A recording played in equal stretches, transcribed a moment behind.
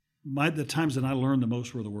the times that I learned the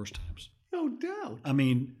most were the worst times. No doubt. I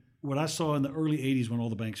mean, what I saw in the early 80s when all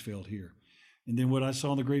the banks failed here, and then what I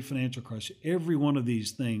saw in the great financial crisis, every one of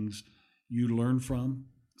these things you learn from.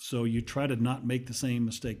 So you try to not make the same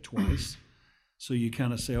mistake twice. So you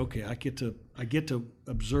kind of say, okay, I get to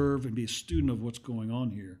observe and be a student of what's going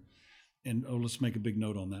on here. And let's make a big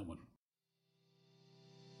note on that one.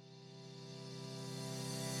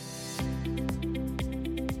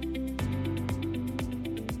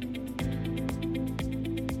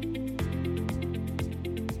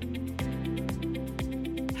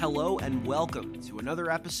 Hello and welcome to another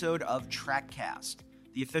episode of TrackCast,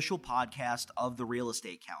 the official podcast of the Real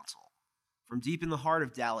Estate Council. From deep in the heart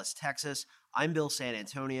of Dallas, Texas, I'm Bill San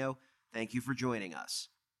Antonio. Thank you for joining us.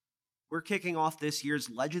 We're kicking off this year's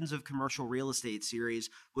Legends of Commercial Real Estate series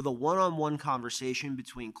with a one-on-one conversation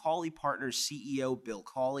between Cawley Partners CEO Bill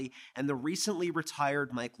Cawley and the recently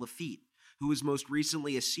retired Mike Lafitte, who was most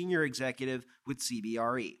recently a senior executive with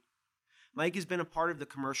CBRE. Mike has been a part of the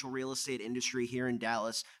commercial real estate industry here in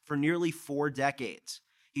Dallas for nearly 4 decades.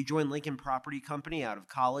 He joined Lincoln Property Company out of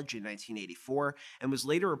college in 1984 and was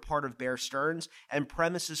later a part of Bear Stearns and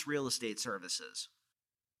Premises Real Estate Services.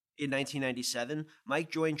 In 1997, Mike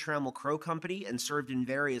joined Trammell Crow Company and served in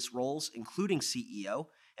various roles, including CEO,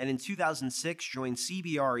 and in 2006 joined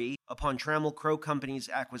CBRE upon Trammell Crow Company's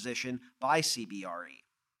acquisition by CBRE.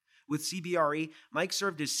 With CBRE, Mike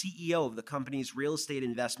served as CEO of the company's Real Estate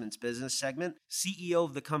Investments Business Segment, CEO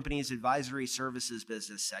of the company's Advisory Services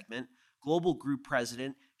Business Segment, Global Group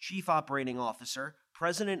President, Chief Operating Officer,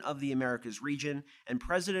 President of the Americas Region, and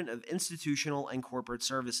President of Institutional and Corporate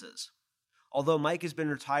Services. Although Mike has been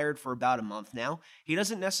retired for about a month now, he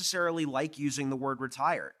doesn't necessarily like using the word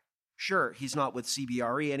retired. Sure, he's not with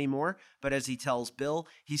CBRE anymore, but as he tells Bill,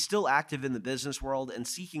 he's still active in the business world and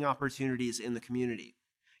seeking opportunities in the community.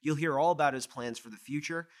 You'll hear all about his plans for the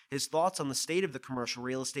future, his thoughts on the state of the commercial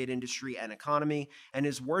real estate industry and economy, and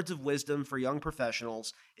his words of wisdom for young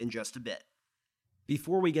professionals in just a bit.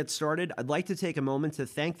 Before we get started, I'd like to take a moment to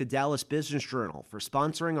thank the Dallas Business Journal for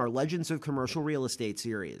sponsoring our Legends of Commercial Real Estate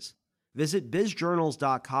series. Visit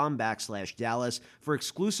bizjournals.com/Dallas for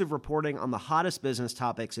exclusive reporting on the hottest business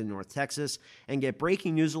topics in North Texas and get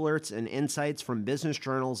breaking news alerts and insights from Business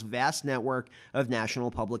Journal's vast network of national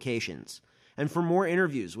publications. And for more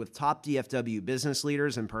interviews with top DFW business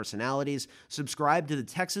leaders and personalities, subscribe to the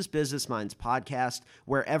Texas Business Minds podcast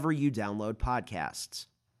wherever you download podcasts.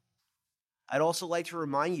 I'd also like to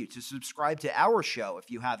remind you to subscribe to our show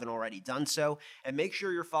if you haven't already done so, and make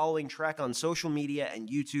sure you're following Trek on social media and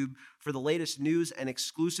YouTube for the latest news and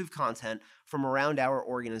exclusive content from around our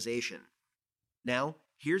organization. Now,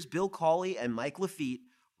 here's Bill Cawley and Mike Lafitte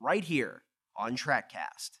right here on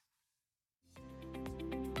TrackCast.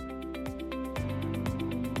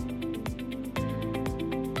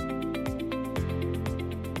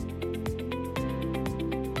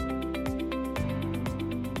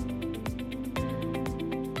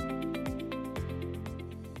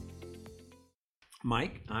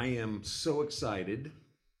 Mike, I am so excited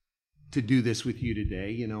to do this with you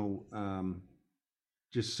today.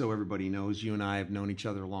 Just so everybody knows, you and I have known each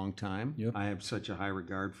other a long time. Yep. I have such a high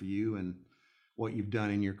regard for you and what you've done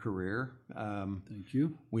in your career. Thank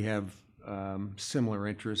you. We have similar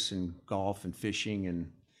interests in golf and fishing,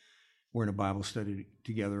 and we're in a Bible study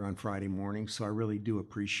together on Friday morning. So I really do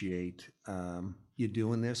appreciate you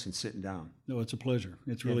doing this and sitting down. No, it's a pleasure.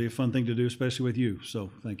 It's really a fun thing to do, especially with you.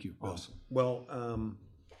 So thank you, Bill. Awesome.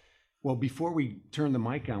 Well, before we turn the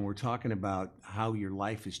mic on, we're talking about how your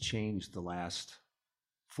life has changed the last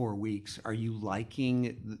 4 weeks. Are you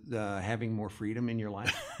liking having more freedom in your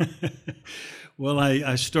life? Well,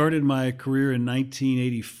 I started my career in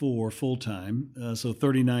 1984 full-time, so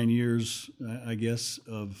 39 years, I guess,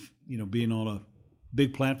 of being on a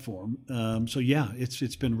big platform.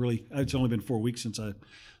 It's been really. It's only been 4 weeks since I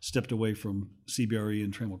stepped away from CBRE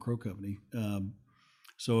and Trammell Crow Company.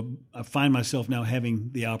 So I find myself now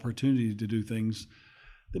having the opportunity to do things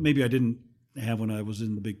that maybe I didn't have when I was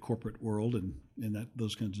in the big corporate world and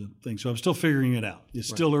those kinds of things. So I'm still figuring it out. It's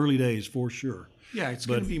still early days for sure. Yeah, it's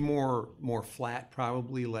going to be more flat,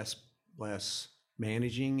 probably less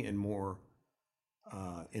managing and more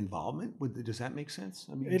involvement. Does that make sense?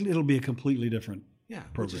 I mean, it'll be a completely different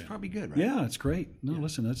program. Which is probably good, right? Yeah, it's great. No,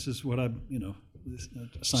 listen, that's just what I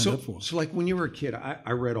signed up for. So like when you were a kid,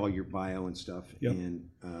 I read all your bio and stuff, Yep. and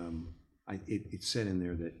it said in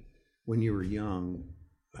there that when you were young,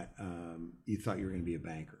 you thought you were going to be a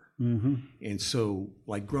banker. Mm-hmm. And so,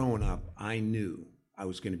 like growing up, I knew I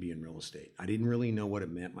was going to be in real estate. I didn't really know what it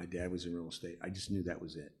meant. My dad was in real estate. I just knew that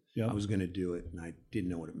was it. Yep. I was going to do it, and I didn't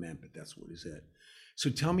know what it meant, but that's what it is. So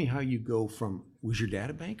tell me how you go from, was your dad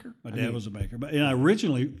a banker? My dad was a banker, and I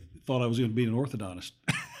originally thought I was going to be an orthodontist.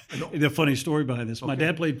 The funny story behind this, my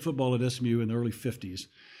dad played football at SMU in the early 50s,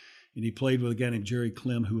 and he played with a guy named Jerry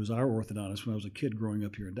Clem, who was our orthodontist when I was a kid growing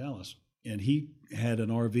up here in Dallas. And he had an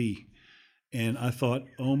RV, and I thought,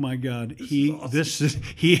 oh my God, he has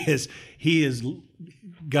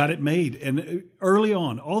got it made. And early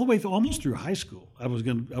on, all the way through, almost through high school, I was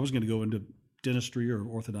going to go into dentistry or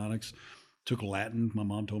orthodontics. Took Latin. My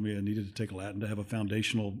mom told me I needed to take Latin to have a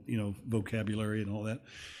foundational, vocabulary and all that.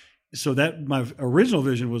 So that my original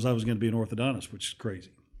vision was I was going to be an orthodontist, which is crazy.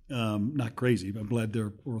 Not crazy, but I'm glad they're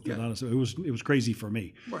orthodontists. Yeah. It was crazy for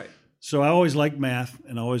me. Right. So I always liked math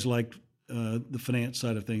and I always liked the finance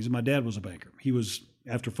side of things. And my dad was a banker. He was,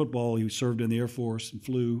 after football, he served in the Air Force and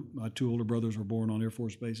flew. My two older brothers were born on Air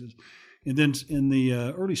Force bases. And then in the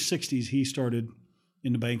early 60s, he started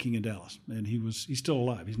into banking in Dallas, and he's still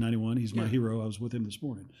alive. He's 91. He's my hero. I was with him this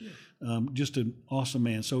morning. Yeah. Just an awesome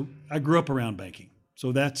man. So I grew up around banking. So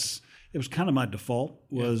it was kind of my default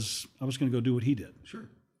was I was going to go do what he did. Sure.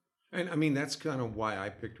 And I mean, that's kind of why I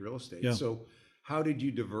picked real estate. Yeah. So how did you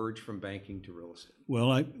diverge from banking to real estate?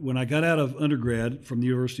 Well, when I got out of undergrad from the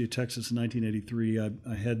University of Texas in 1983,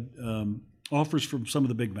 I had offers from some of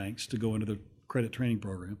the big banks to go into the credit training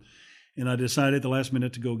program. And I decided at the last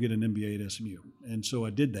minute to go get an MBA at SMU. And so I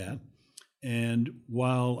did that. And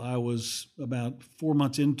while I was about 4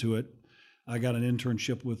 months into it, I got an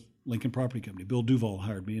internship with Lincoln Property Company. Bill Duval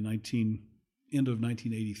hired me in end of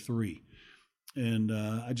 1983. And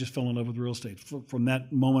I just fell in love with real estate. From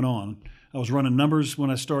that moment on, I was running numbers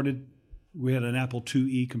when I started. We had an Apple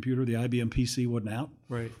IIe computer. The IBM PC wasn't out.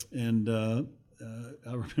 Right. And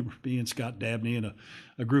I remember being Scott Dabney and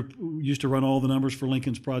a group who used to run all the numbers for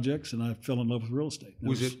Lincoln's projects, and I fell in love with real estate.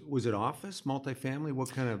 Was it office, multifamily?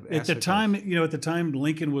 What kind of at the time? At the time,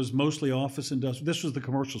 Lincoln was mostly office industrial. This was the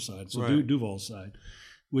commercial side, so right. Duval's side,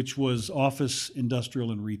 which was office,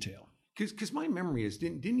 industrial, and retail. Because my memory is,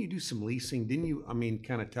 didn't you do some leasing? Didn't you? I mean,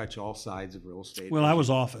 kind of touch all sides of real estate. Well, I was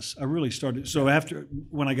office. I really started. So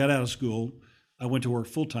when I got out of school, I went to work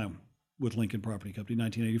full time with Lincoln Property Company,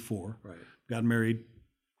 1984. Right. Got married,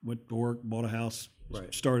 went to work, bought a house,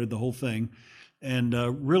 right. Started the whole thing. And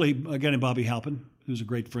really, a guy named Bobby Halpin, who's a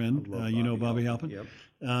great friend. Bobby Halpin. Yep.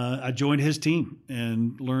 I joined his team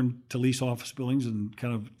and learned to lease office buildings and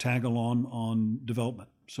kind of tag along on development.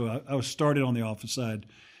 So I was started on the office side,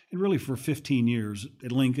 and really for 15 years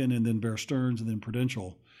at Lincoln and then Bear Stearns and then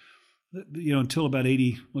Prudential, until about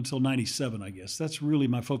 97, I guess. That's really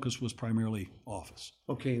my focus was primarily office.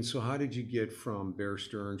 Okay, and so how did you get from Bear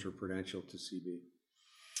Stearns or Prudential to CB?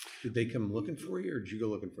 Did they come looking for you, or did you go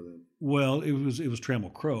looking for them? Well, it was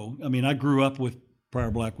Trammell Crow. I mean, I grew up with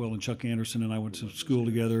Prior Blackwell and Chuck Anderson, and I went to school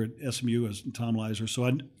together at SMU as Tom Leiser. So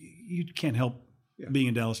you can't help being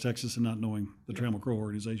in Dallas, Texas, and not knowing the Trammell Crow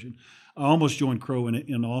organization. I almost joined Crow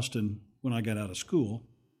in Austin when I got out of school,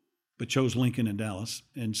 but chose Lincoln in Dallas.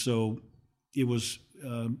 And so it was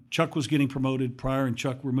Chuck was getting promoted. Pryor and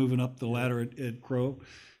Chuck were moving up the ladder at Crow,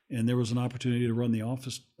 and there was an opportunity to run the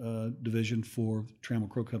office division for Trammell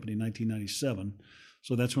Crow Company in 1997.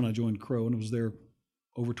 So that's when I joined Crow, and it was there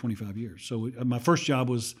over 25 years. So my first job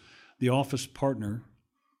was the office partner,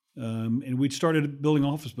 and we'd started building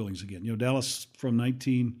office buildings again. Dallas from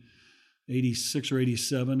 1986 or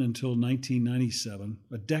 87 until 1997,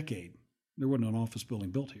 a decade. There wasn't an office building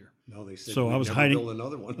built here. No, they said so I was hiding. Build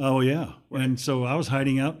another one. Oh yeah, right. And so I was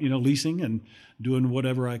hiding out, leasing and doing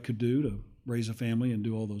whatever I could do to raise a family and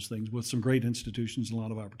do all those things with some great institutions, a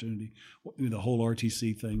lot of opportunity. The whole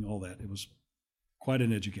RTC thing, all that. It was quite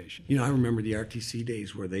an education. I remember the RTC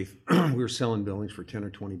days where we were selling buildings for $10 or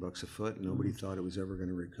 $20 a foot, and nobody thought it was ever going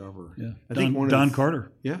to recover. Yeah, I think Don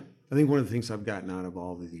Carter. Yeah, I think one of the things I've gotten out of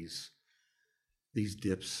all of these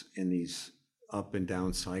dips and these up and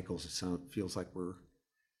down cycles, feels like we're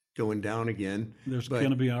going down again. There's going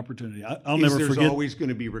to be opportunity. I'll never forget. There's always going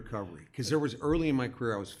to be recovery, because there was early in my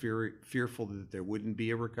career I was fearful that there wouldn't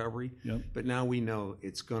be a recovery. Yep. But now we know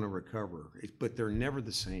it's going to recover. But they're never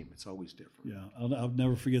the same. It's always different. Yeah, I'll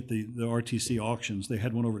never forget the RTC auctions. They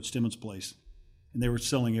had one over at Stimmon's place, and they were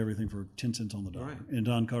selling everything for 10 cents on the dollar. Right. And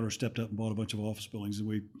Don Carter stepped up and bought a bunch of office buildings, and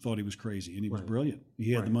we thought he was crazy. And he was right. brilliant.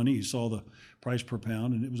 He had the money. He saw the price per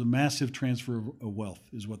pound, and it was a massive transfer of wealth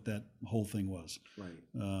is what that whole thing was.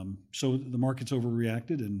 Right. So the markets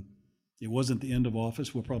overreacted, and it wasn't the end of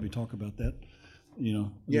office. We'll probably talk about that.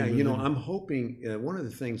 Yeah, I'm hoping one of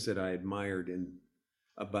the things that I admired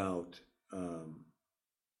about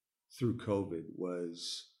through COVID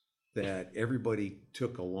was that everybody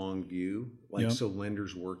took a long view. So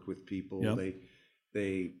lenders worked with people. Yep.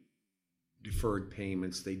 They deferred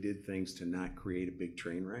payments. They did things to not create a big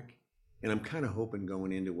train wreck. And I'm kind of hoping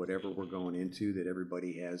going into whatever we're going into that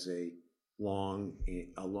everybody has a long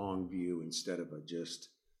view instead of a just,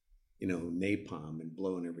 napalm and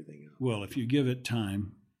blowing everything up. Well, if you give it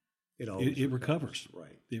time, it recovers.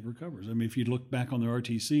 Right. It recovers. I mean, if you look back on the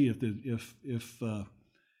RTC, if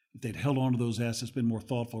they'd held on to those assets, been more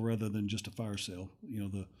thoughtful rather than just a fire sale,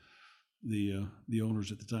 the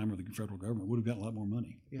owners at the time or the federal government would have got a lot more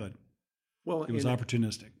money. Yeah. But it was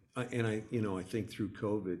opportunistic. And I think through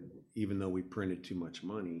COVID, even though we printed too much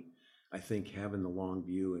money, I think having the long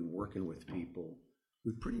view and working with people,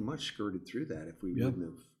 we pretty much skirted through that if we wouldn't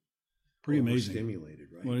have pretty amazing stimulated,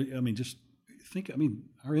 right? Well, I mean, just think. I mean,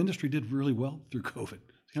 our industry did really well through COVID.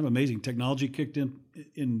 It's kind of amazing. Technology kicked in.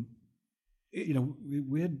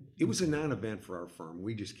 We had. It was a non-event for our firm.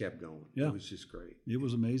 We just kept going. Yeah. It was just great. It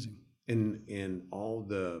was amazing. And all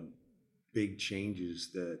the big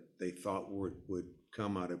changes that they thought would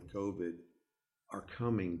come out of COVID are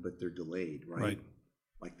coming, but they're delayed, right? Right.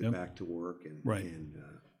 Like the back to work and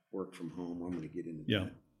work from home. I'm going to get into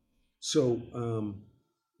that. So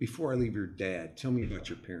before I leave your dad, tell me about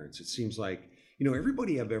your parents. It seems like,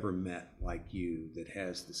 everybody I've ever met like you that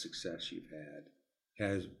has the success you've had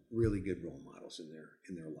has really good role models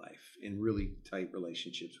in their life and really tight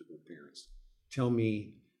relationships with their parents.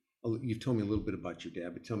 You've told me a little bit about your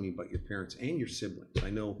dad, but tell me about your parents and your siblings. I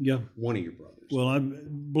know one of your brothers. Well, I'm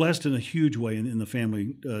blessed in a huge way in the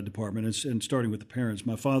family department, and starting with the parents.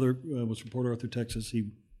 My father was from Port Arthur, Texas.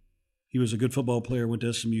 He was a good football player, went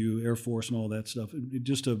to SMU, Air Force, and all that stuff.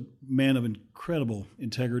 Just a man of incredible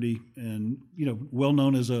integrity, and well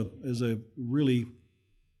known as a really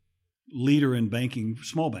leader in banking,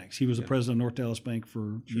 small banks. He was the president of North Dallas Bank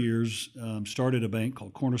for years. Started a bank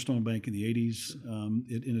called Cornerstone Bank in the 80s.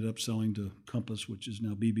 It ended up selling to Compass, which is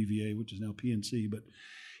now BBVA, which is now PNC. But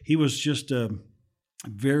he was just a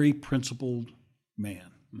very principled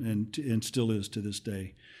man, and still is to this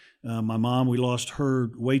day. My mom, we lost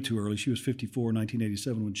her way too early. She was 54 in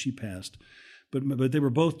 1987 when she passed. But they were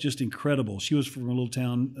both just incredible. She was from a little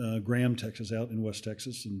town, Graham, Texas, out in West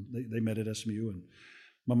Texas, and they met at SMU. And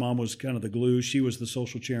my mom was kind of the glue. She was the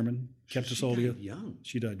social chairman, kept us all together.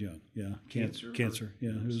 She died young, yeah. Cancer,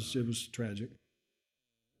 yeah. It was tragic.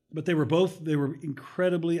 But they were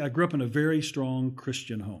incredibly, I grew up in a very strong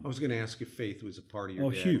Christian home. I was going to ask if faith was a part of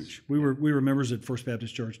your dad's. Huge. We were members at First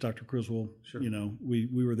Baptist Church, Dr. Criswell. Sure. We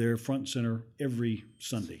were there front and center every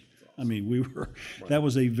Sunday. I mean, that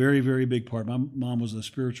was a very, very big part. My mom was a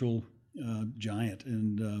spiritual giant,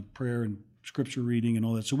 and prayer and scripture reading and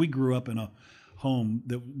all that. So we grew up in a home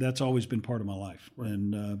that's always been part of my life. Right.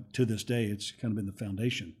 And to this day, it's kind of been the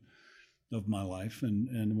foundation of my life and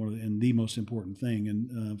the most important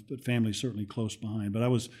thing. But family certainly close behind. But it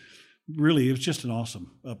was just an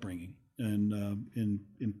awesome upbringing and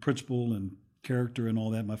in principle and character and all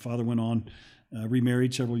that. My father went on,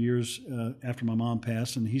 remarried several years after my mom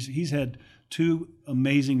passed, and he's had two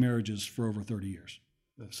amazing marriages for over 30 years.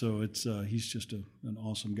 So he's just an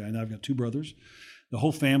awesome guy. Now I've got two brothers. The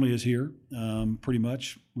whole family is here, pretty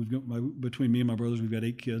much. We've got between me and my brothers, we've got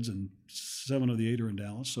 8 kids, and 7 of the 8 are in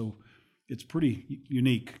Dallas. So it's pretty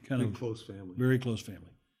unique, very close family. Very close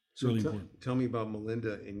family. So really important. Tell me about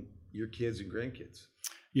Melinda and your kids and grandkids.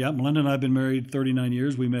 Yeah, Melinda and I have been married 39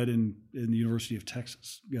 years. We met in the University of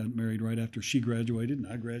Texas. Got married right after she graduated and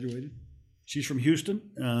I graduated. She's from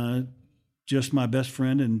Houston. Just my best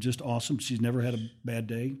friend and just awesome. She's never had a bad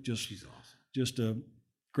day. She's awesome. Just a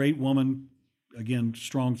great woman. Again,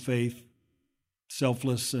 strong faith,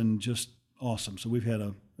 selfless, and just awesome. So we've had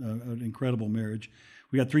an incredible marriage.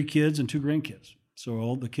 We got 3 kids and 2 grandkids. So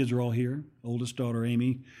all the kids are all here. Oldest daughter,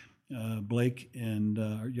 Amy, Blake, and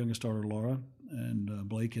our youngest daughter, Laura. And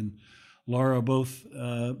Blake and Laura are both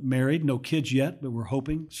married. No kids yet, but we're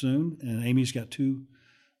hoping soon. And Amy's got 2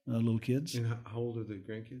 little kids. And how old are the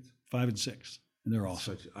grandkids? 5 and 6. And they're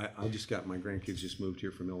awesome. I just got my grandkids just moved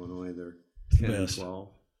here from Illinois. They're 10 and 12.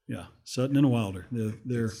 Yeah, Sutton and Wilder.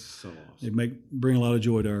 They're so awesome. They bring a lot of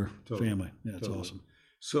joy to our family. Yeah, it's awesome.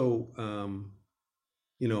 So,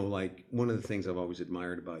 like one of the things I've always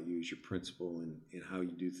admired about you is your principle and how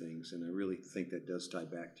you do things, and I really think that does tie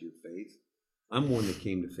back to your faith. I'm one that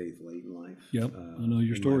came to faith late in life. Yep, I know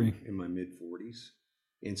your story. In my mid-40s,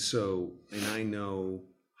 and I know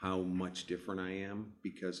how much different I am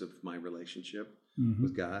because of my relationship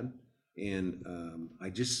with God, and I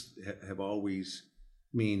just have always.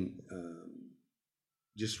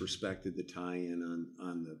 Just respected the tie-in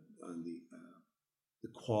on the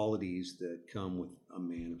qualities that come with a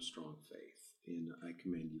man of strong faith, and I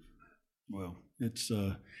commend you for that. Well,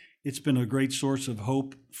 it's been a great source of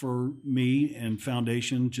hope for me and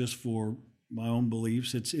foundation just for my own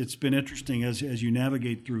beliefs. It's been interesting as you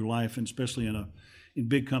navigate through life, and especially in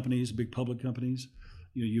big companies, big public companies.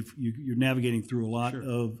 You're navigating through a lot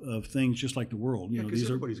of things, just like the world. Because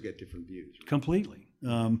everybody's got different views. Right? Completely.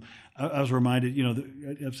 I was reminded.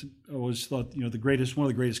 I always thought one of the greatest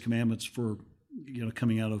commandments for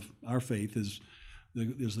coming out of our faith is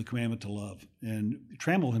the commandment to love. And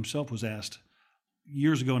Trammell himself was asked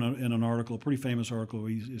years ago in an article, a pretty famous article,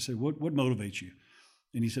 he said, "What motivates you?"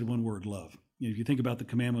 And he said one word: love. If you think about the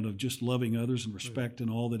commandment of just loving others and respect and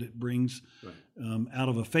all that it brings out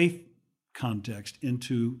of a faith context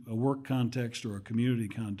into a work context or a community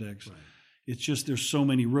context, it's just there's so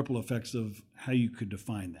many ripple effects of how you could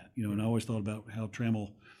define that. And I always thought about how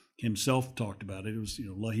Trammell himself talked about it. It was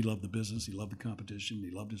he loved the business, he loved the competition,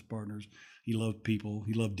 he loved his partners, he loved people,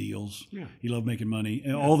 he loved deals, he loved making money,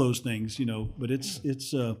 and all those things. But it's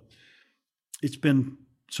been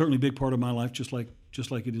certainly a big part of my life, just like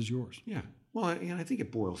it is yours. Yeah. Well, I think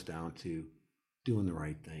it boils down to doing the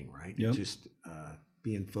right thing, right? Yep. Just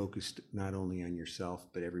being focused not only on yourself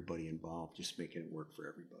but everybody involved, just making it work for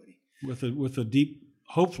everybody. With a deep,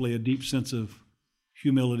 hopefully a deep sense of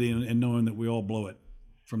humility and knowing that we all blow it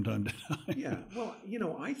from time to time. Yeah. Well,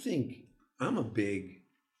 I think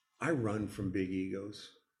I run from big egos.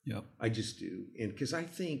 Yep. I just do. And because I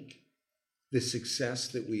think the success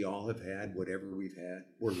that we all have had, whatever we've had,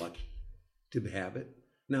 we're lucky to have it.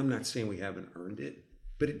 Now, I'm not saying we haven't earned it,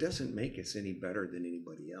 but it doesn't make us any better than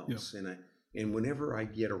anybody else. Yep. And whenever I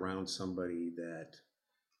get around somebody that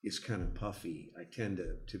is kind of puffy, I tend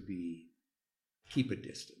to keep a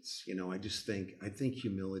distance. I think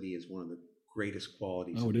humility is one of the greatest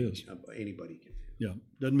qualities. Oh, it is. Anybody can have. Yeah,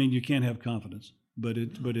 doesn't mean you can't have confidence, but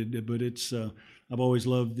it's. I've always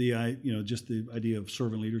loved just the idea of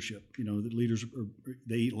servant leadership. That leaders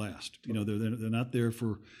they eat last. They're not there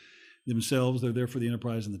for themselves; they're there for the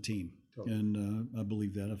enterprise and the team. Totally. And I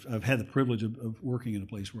believe that. I've had the privilege of working in a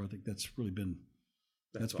place where I think that's really been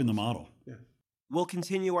that's been the model. Yeah. We'll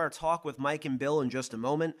continue our talk with Mike and Bill in just a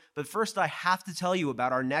moment, but first I have to tell you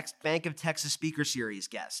about our next Bank of Texas Speaker Series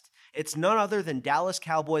guest. It's none other than Dallas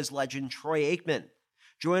Cowboys legend Troy Aikman.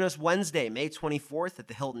 Join us Wednesday, May 24th at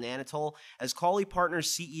the Hilton Anatole as Cawley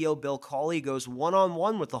Partners CEO Bill Cawley goes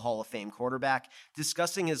one-on-one with the Hall of Fame quarterback,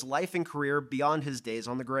 discussing his life and career beyond his days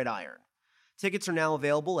on the gridiron. Tickets are now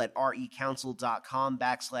available at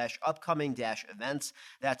recouncil.com/upcoming-events.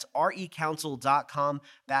 That's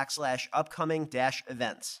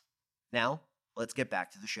recouncil.com/upcoming-events. Now, let's get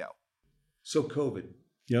back to the show. So COVID.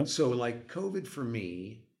 Yep. So like COVID for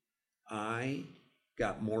me, I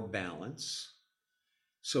got more balance.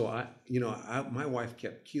 So my wife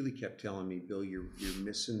Keely kept telling me, Bill, you're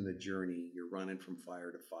missing the journey. You're running from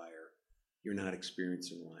fire to fire. You're not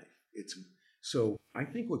experiencing life. So I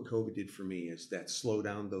think what COVID did for me is that slow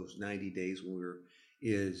down those 90 days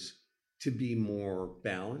is to be more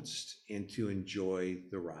balanced and to enjoy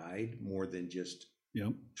the ride more than just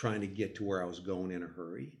trying to get to where I was going in a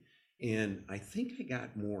hurry. And I think I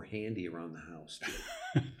got more handy around the house too,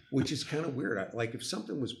 which is kind of weird. Like if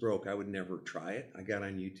something was broke, I would never try it. I got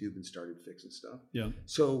on YouTube and started fixing stuff. Yeah.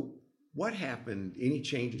 So what happened? Any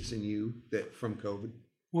changes in you from COVID?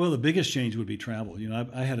 Well, the biggest change would be travel.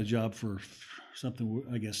 I had a job for something,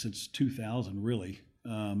 I guess, since 2000, really.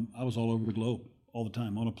 I was all over the globe all the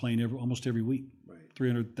time, on a plane almost every week. Right.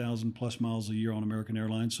 300,000 plus miles a year on American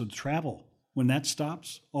Airlines. So travel, when that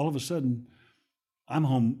stops, all of a sudden, I'm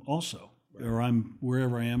home also. Right. Or I'm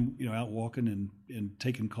wherever I am, out walking and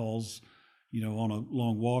taking calls, on a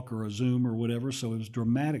long walk or a Zoom or whatever. So it was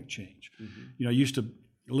dramatic change. Mm-hmm. I used to,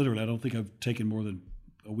 literally, I don't think I've taken more than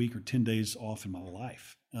a week or 10 days off in my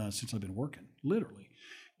life since I've been working, literally.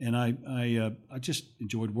 And I just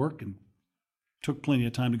enjoyed work and took plenty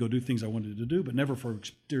of time to go do things I wanted to do, but never for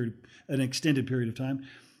an extended period of time.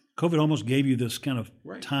 COVID almost gave you this kind of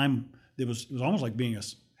time. It was almost like being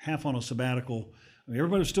half on a sabbatical. I mean,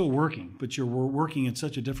 everybody was still working, but you're working in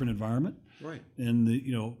such a different environment. Right.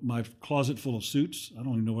 And my closet full of suits, I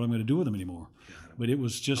don't even know what I'm going to do with them anymore. But it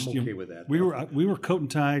was just I'm okay with that. We were coat and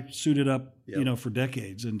tie, suited up, for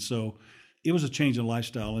decades, and so it was a change in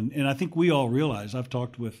lifestyle. And I think we all realize. I've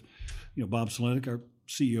talked with, Bob Selenick, our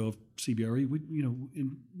CEO of CBRE.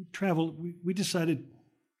 In travel, we decided,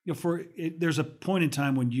 there's a point in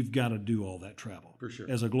time when you've got to do all that travel. For sure.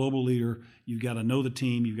 As a global leader, you've got to know the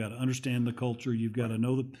team, you've got to understand the culture, you've got to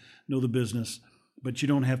know the business. But you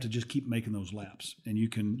don't have to just keep making those laps, and you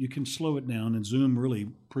can slow it down. And Zoom really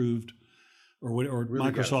proved. Or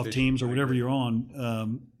really Microsoft Teams or whatever you're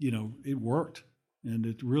on, it worked, and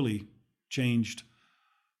it really changed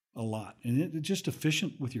a lot. And it's just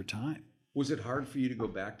efficient with your time. Was it hard for you to go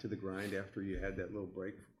back to the grind after you had that little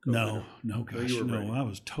break No, gosh, you were ready. I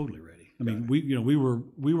was totally ready. I mean, we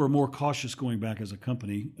were more cautious going back as a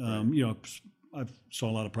company. I saw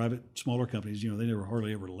a lot of private, smaller companies. They never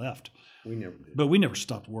hardly ever left. We never did. But we never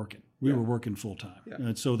stopped working. We were working full time, Yeah.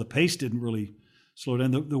 and so the pace didn't really slow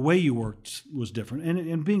down. The way you worked was different,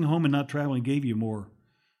 and being home and not traveling gave you more.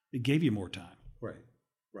 It gave you more time. Right.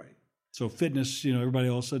 So fitness, everybody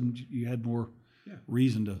all of a sudden you had more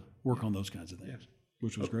reason to work on those kinds of things,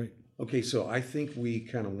 which was great. Okay, so I think we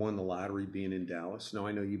kind of won the lottery being in Dallas. Now,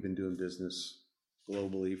 I know you've been doing business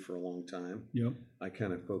globally for a long time. Yep. I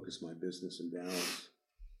kind of focus my business in Dallas.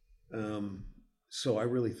 So I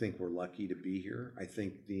really think we're lucky to be here. I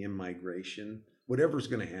think the in-migration, whatever's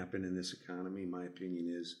going to happen in this economy, my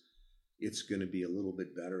opinion is it's going to be a little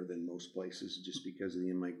bit better than most places just because of the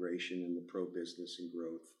in-migration and the pro-business and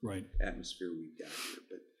growth atmosphere we've got here.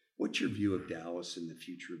 But what's your view of Dallas and the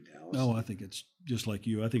future of Dallas? Oh, I think it's just like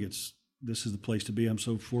you. I think this is the place to be. I'm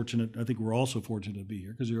so fortunate. I think we're also fortunate to be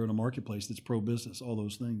here because you're in a marketplace that's pro-business, all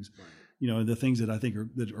those things. Right. The things that I think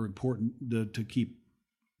are important to keep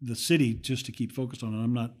the city just to keep focused on. And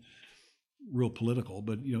I'm not real political,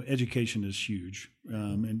 but education is huge,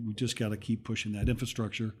 and we just got to keep pushing that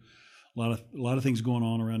infrastructure. A lot of things going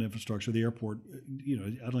on around infrastructure. The airport,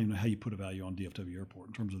 I don't even know how you put a value on DFW Airport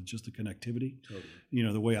in terms of just the connectivity.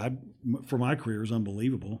 Totally. The way for my career is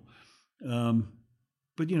unbelievable.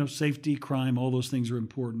 But safety, crime, all those things are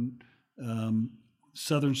important.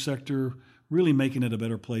 Southern sector, really making it a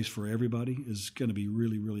better place for everybody is going to be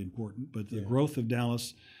really, really important. But the growth of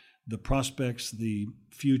Dallas, the prospects, the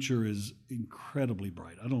future is incredibly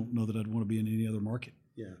bright. I don't know that I'd want to be in any other market.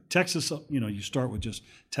 Yeah. Texas, you start with just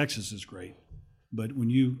Texas is great. But when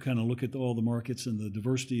you kind of look at all the markets and the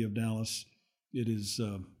diversity of Dallas, it is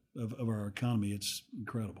of our economy, it's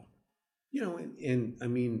incredible. And I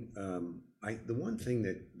mean, the one thing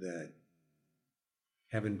that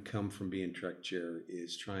having come from being Trek chair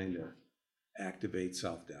is trying to activate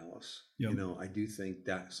South Dallas. Yep. I do think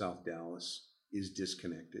that South Dallas is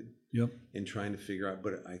disconnected. Yep. And trying to figure out,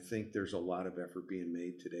 but I think there's a lot of effort being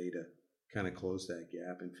made today to kind of close that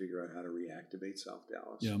gap and figure out how to reactivate South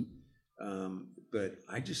Dallas. Yeah. But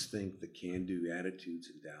I just think the can-do attitudes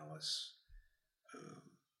in Dallas.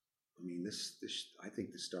 I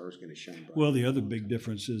think the star is going to shine bright. Well, the other big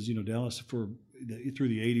difference is, Dallas through the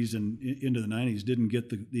 80s and into the 90s didn't get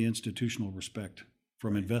the institutional respect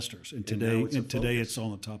from investors, and today it's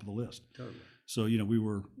on the top of the list. Totally. So we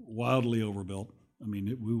were wildly overbuilt. I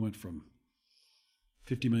mean, we went from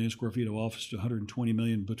 50 million square feet of office to 120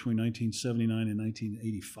 million between 1979 and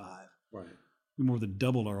 1985. Right. We more than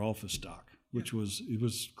doubled our office stock, which was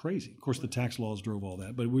crazy. Of course, the tax laws drove all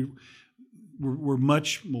that, but we're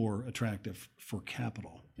much more attractive for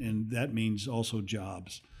capital, and that means also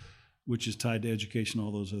jobs, which is tied to education,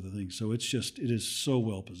 all those other things. So it is so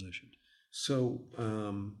well positioned. So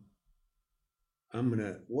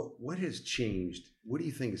what has changed? What do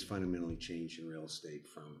you think has fundamentally changed in real estate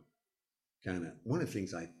from kind of one of the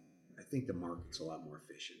things I think the market's a lot more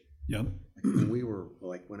efficient. Yep.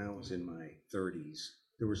 When I was in my 30s,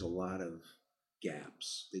 there was a lot of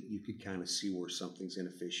gaps that you could kind of see where something's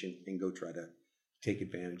inefficient and go try to take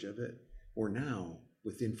advantage of it. Or now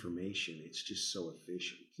with information, it's just so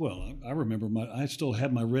efficient. Well, I remember I still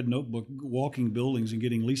had my red notebook walking buildings and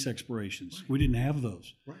getting lease expirations. Right. We didn't have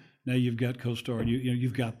those. Right. Now you've got CoStar and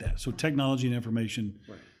you've got that. So technology and information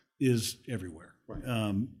is everywhere.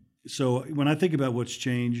 Right. So when I think about what's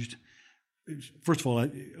changed, first of all,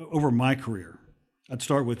 over my career, I'd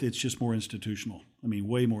start with it's just more institutional. I mean,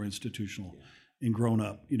 way more institutional and grown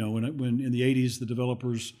up. When in the 80s, the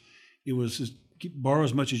developers, it was just borrow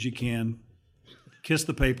as much as you can, kiss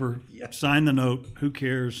the paper, sign the note, who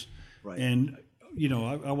cares? Right. And,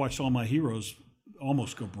 I watched all my heroes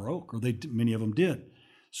almost go broke, or many of them did.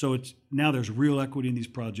 So now there's real equity in these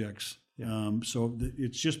projects. Yeah. So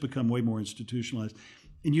it's just become way more institutionalized.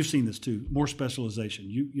 And you've seen this too, more specialization.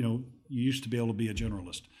 You used to be able to be a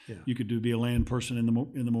generalist. Yeah. You could be a land person in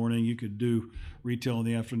the morning. You could do retail in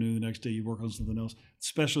the afternoon. The next day you work on something else.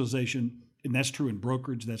 Specialization, and that's true in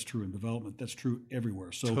brokerage. That's true in development. That's true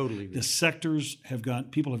everywhere. So totally. The sectors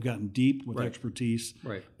people have gotten deep with expertise,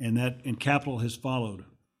 right? And capital has followed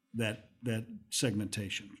that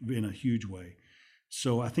segmentation in a huge way.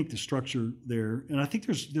 So I think the structure there, and I think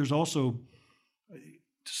there's also,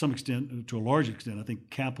 to some extent, to a large extent, I think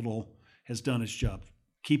capital has done its job,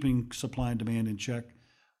 keeping supply and demand in check,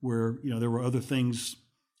 where there were other things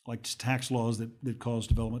like tax laws that caused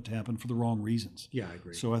development to happen for the wrong reasons. Yeah, I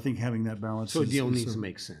agree. So I think having that balance. So a deal needs to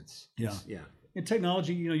make sense. Yeah. Yeah. And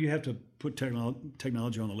technology, you have to put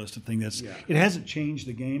technology on the list of things. It hasn't changed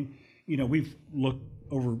the game. We've looked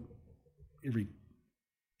over every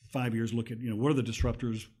 5 years, look at, what are the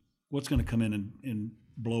disruptors, what's going to come in and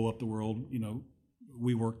blow up the world.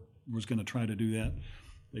 WeWork was going to try to do that.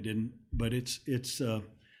 They didn't. But it's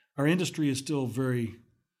our industry is still very,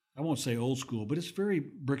 I won't say old school, but it's very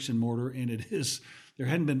bricks and mortar, and there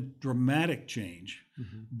hadn't been dramatic change.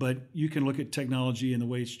 But you can look at technology and the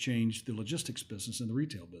way it's changed the logistics business and the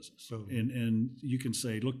retail business. And you can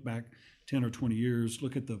say, look back 10 or 20 years,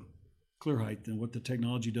 look at the clear height and what the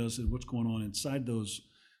technology does and what's going on inside those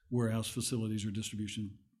warehouse facilities or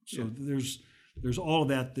distribution. So there's all of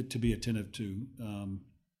that to be attentive to.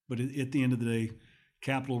 But at the end of the day,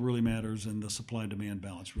 capital really matters, and the supply-demand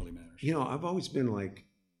balance really matters. I've always been like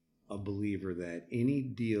a believer that any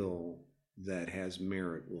deal that has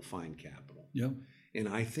merit will find capital. Yeah. And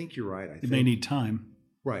I think you're right. It may need time.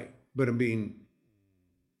 Right. But I mean,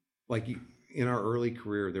 in our early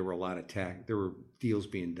career, there were a lot of there were deals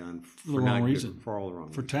being done for the wrong reason. For all the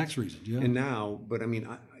wrong For reasons. tax reasons, yeah. And now, but I mean,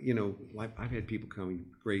 I've had people come and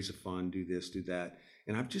raise a fund, do this, do that.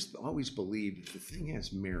 And I've just always believed if the thing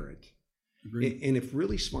has merit, and if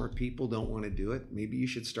really smart people don't want to do it, maybe you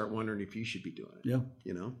should start wondering if you should be doing it. Yeah.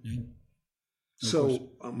 Yeah. So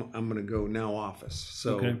I'm going to go now office.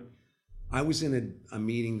 So I was in a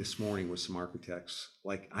meeting this morning with some architects.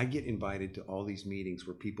 Like, I get invited to all these meetings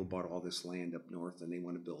where people bought all this land up north and they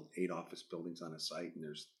want to build 8 office buildings on a site, and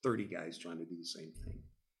there's 30 guys trying to do the same thing.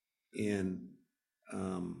 And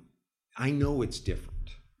I know it's different,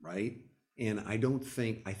 right? And I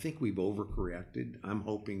think we've overcorrected. I'm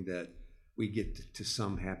hoping that we get to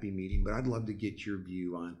some happy meeting, but I'd love to get your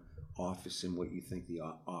view on office and what you think the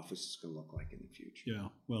office is going to look like in the future. Yeah.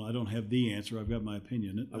 Well, I don't have the answer. I've got my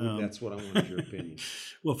opinion. That's what I wanted, your opinion.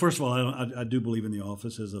 Well, first of all, I do believe in the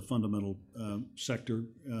office as a fundamental sector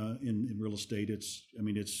in real estate. It's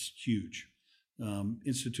huge.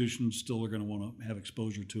 Institutions still are going to want to have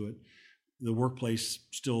exposure to it. The workplace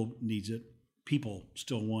still needs it. People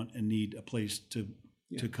still want and need a place to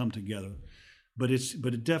come together. But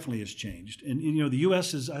it definitely has changed. And the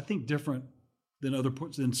U.S. is, I think, different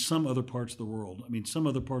than some other parts of the world. I mean, some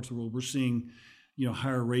other parts of the world, we're seeing,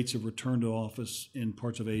 higher rates of return to office in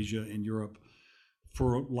parts of Asia and Europe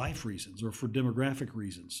for life reasons or for demographic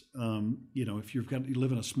reasons. If you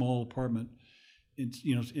live in a small apartment,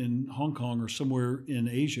 in Hong Kong or somewhere in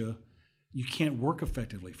Asia, you can't work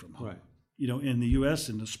effectively from home. Right. In the U.S.,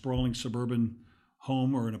 in a sprawling suburban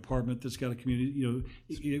home or an apartment that's got a community,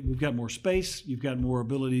 we've got more space, you've got more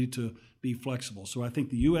ability to be flexible. So I think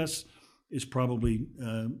the U.S. is probably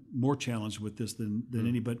more challenged with this than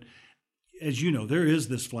any. But as you know, there is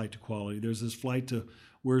this flight to quality. There's this flight to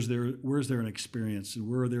where's there an experience and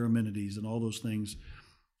where are their amenities and all those things.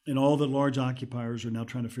 And all the large occupiers are now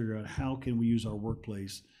trying to figure out how can we use our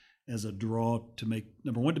workplace as a draw to make,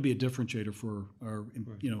 number one, to be a differentiator for our,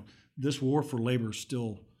 this war for labor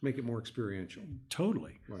still. Make it more experiential.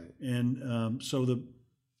 Totally. Right. And so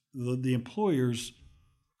the employers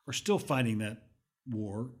are still fighting that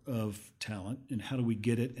war of talent and how do we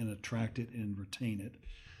get it and attract it and retain it,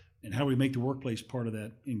 and how do we make the workplace part of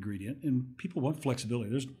that ingredient. And people want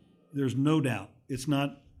flexibility. There's no doubt. It's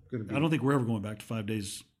not. I don't think we're ever going back to 5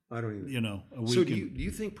 days. I don't even. A week. So do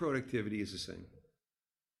you think productivity is the same?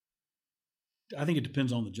 I think it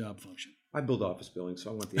depends on the job function. I build office buildings,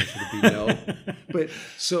 so I want the answer to be no.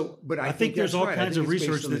 But I think there's all right. kinds of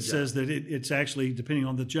research that says that it's actually depending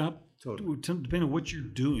on the job, depending on what you're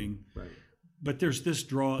doing. Right. But there's this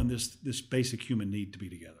draw and this basic human need to be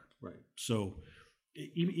together. Right. So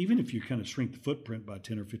even if you kind of shrink the footprint by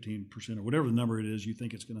 10 or 15% or whatever the number it is you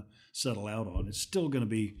think it's going to settle out on, it's still going to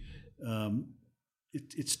be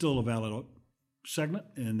it's still a valid segment,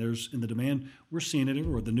 and there's in the demand we're seeing it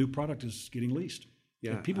everywhere. The new product is getting leased.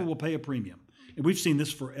 Yeah, and people will pay a premium, and we've seen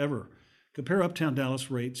this forever. Compare Uptown Dallas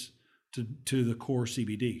rates to the core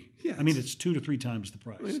CBD. Yeah, I mean it's 2 to 3 times the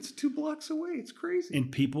price. I mean, it's 2 blocks away. It's crazy,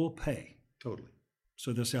 and people pay totally.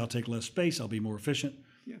 So they'll say, "I'll take less space. I'll be more efficient,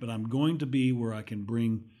 yeah. But I'm going to be where I can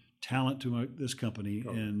bring talent to this company,"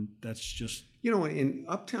 and that's just And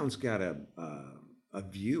Uptown's got a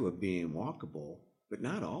view of being walkable. But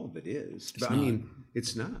not all of it is. But, I mean,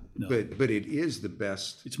 it's not. No. But it is the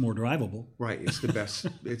best. It's more drivable. Right. It's the best.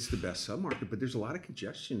 It's the best submarket. But there's a lot of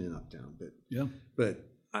congestion in Uptown. But yeah. But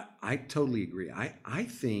I totally agree. I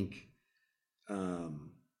think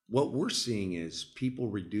what we're seeing is people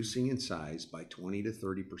reducing in size by 20 to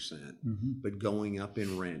 30%, but going up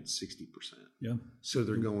in rent 60%. Yeah. So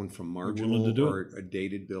they're going from marginal or a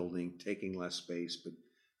dated building, taking less space, but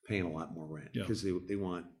paying a lot more rent because they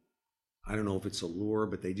want. I don't know if it's a lure,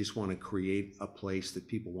 but they just want to create a place that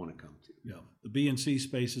people want to come to. Yeah, the B and C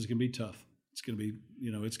space is going to be tough. It's going to be,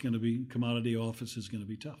 it's going to be commodity office is going to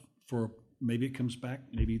be tough for maybe it comes back.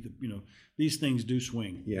 Maybe these things do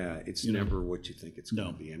swing. Yeah, it's never what you think it's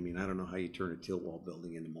going to be. I mean, I don't know how you turn a tilt wall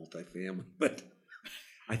building into multifamily, but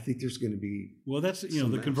I think there's going to be. Well, that's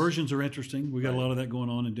the conversions are interesting. We got a lot of that going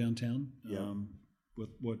on in downtown with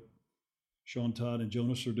what Sean Todd and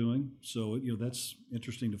Jonas are doing. So that's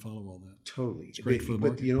interesting to follow all that. Totally, it's great for the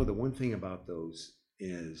market. But the one thing about those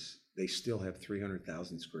is they still have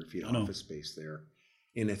 300,000 square feet of office space there.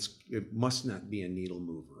 And it must not be a needle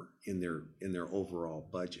mover in their overall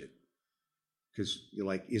budget, because you're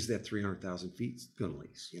like, is that 300,000 feet going to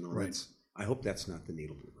lease? Right. I hope that's not the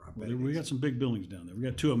needle mover. Well, we got some big buildings down there. We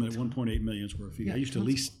got two of them at 1.8 million square feet. I used to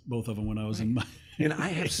lease both of them when I was in my. And I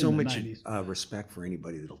have so much respect for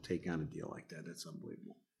anybody that'll take on a deal like that. That's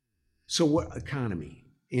unbelievable. So, what economy,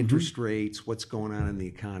 interest rates, what's going on in the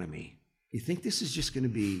economy? You think this is just going to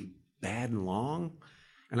be bad and long?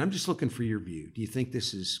 And I'm just looking for your view. Do you think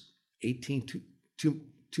this is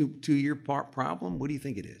 2-year problem? What do you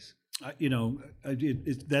think it is?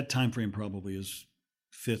 That time frame probably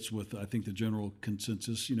fits with, I think, the general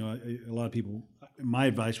consensus. A lot of people. My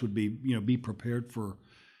advice would be, be prepared for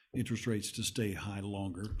interest rates to stay high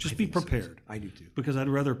longer. Just be prepared. So. I do too. Because I'd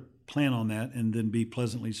rather plan on that and then be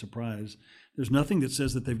pleasantly surprised. There's nothing that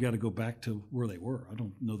says that they've got to go back to where they were. I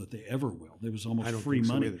don't know that they ever will. There was almost free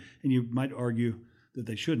money, and you might argue that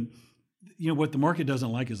they shouldn't. What the market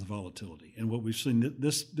doesn't like is the volatility, and what we've seen.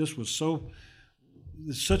 This was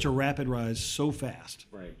such a rapid rise so fast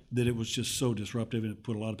that it was just so disruptive, and it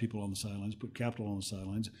put a lot of people on the sidelines, put capital on the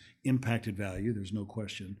sidelines, impacted value. There's no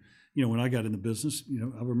question. When I got in the business,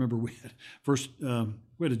 I remember we had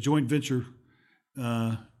a joint venture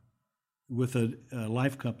with a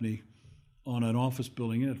life company on an office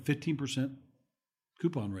building at a 15%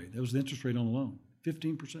 coupon rate. That was the interest rate on the loan.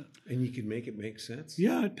 15%. And you could make it make sense?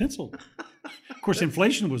 Yeah, it penciled. Of course,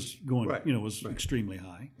 inflation was going, was extremely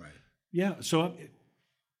high. Right. Yeah, so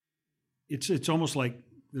it's almost like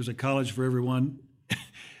there's a college for everyone.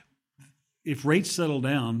 If rates settle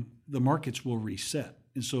down, the markets will reset.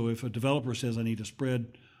 And so if a developer says, I need a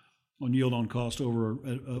spread on yield on cost over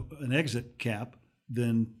an exit cap,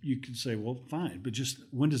 then you can say, well, fine. But just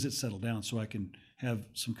when does it settle down so I can have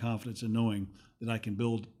some confidence in knowing that I can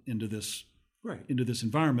build into this into this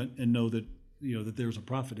environment and know that that there's a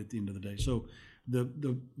profit at the end of the day. So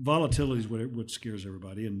the volatility is what scares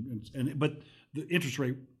everybody, but the interest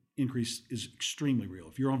rate increase is extremely real.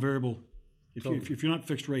 If you're on variable, if you're not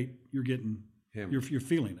fixed rate, you're getting you're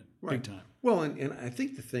feeling it big time. Well, and I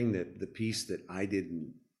think the piece that I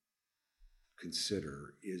didn't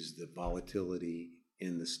consider is the volatility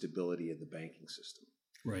and the stability of the banking system.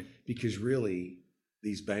 Right. Because really,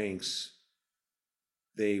 these banks,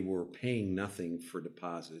 they were paying nothing for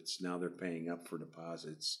deposits. Now they're paying up for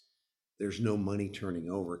deposits. There's no money turning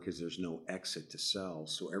over because there's no exit to sell.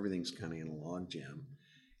 So everything's kind of in a logjam.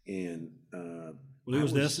 And it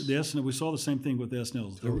was the S&L. We saw the same thing with the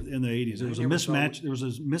S&Ls in the 80s. There was a mismatch. There was a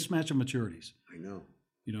mismatch of maturities. I know.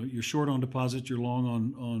 You're short on deposits, you're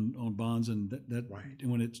long on bonds, and that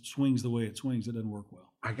and when it swings the way it swings, it doesn't work well.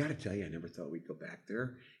 I got to tell you, I never thought we'd go back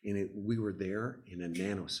there, and we were there in a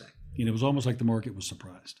nanosecond. And it was almost like the market was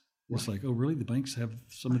surprised. It's like, oh, really?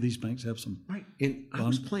 Some of these banks have some. Right. And I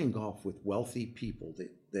was playing golf with wealthy people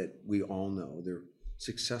that we all know. They're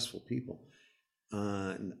successful people.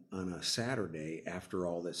 On a Saturday after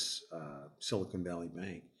all this Silicon Valley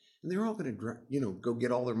Bank. And they're all going to, go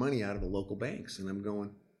get all their money out of the local banks. And I'm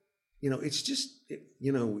going, it's just,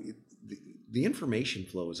 the information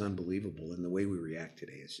flow is unbelievable. And the way we react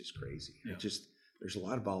today is just crazy. Yeah. There's a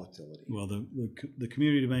lot of volatility. Well, the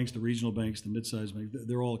community banks, the regional banks, the mid-sized banks,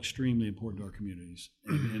 they're all extremely important to our communities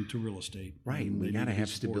and to real estate. Right. And we got to have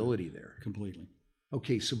stability there. Completely.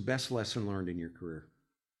 Okay. So best lesson learned in your career?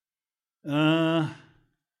 I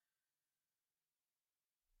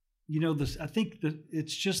think that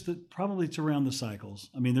it's just that probably it's around the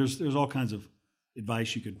cycles. I mean, there's all kinds of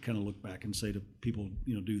advice you could kind of look back and say to people,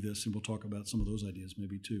 do this, and we'll talk about some of those ideas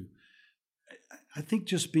maybe too. I think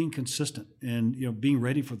just being consistent and being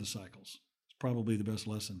ready for the cycles is probably the best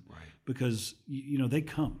lesson, right? Because they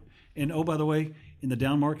come. And oh, by the way, in the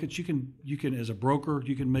down markets, you can as a broker,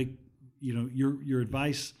 you can make your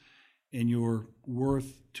advice and your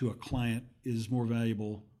worth to a client is more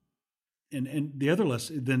valuable, and the other less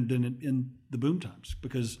than in the boom times,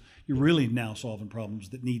 because you're really now solving problems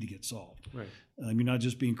that need to get solved. Right. You're not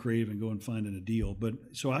just being creative and going finding a deal. But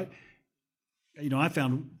so I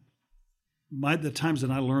found the times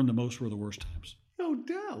that I learned the most were the worst times. No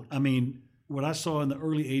doubt. I mean, what I saw in the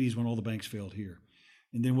early '80s when all the banks failed here,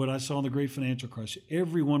 and then what I saw in the Great Financial Crisis,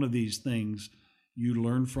 every one of these things you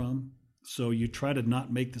learn from. So you try to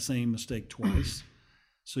not make the same mistake twice.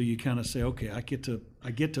 So you kind of say, okay, I get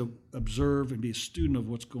to observe and be a student of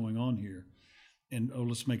what's going on here, and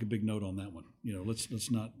let's make a big note on that one.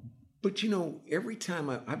 Let's not. But every time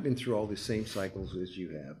I've been through all the same cycles as you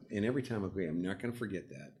have, and every time I agree, I'm not going to forget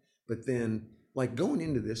that. But then, like going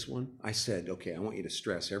into this one, I said, okay, I want you to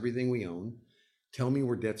stress everything we own. Tell me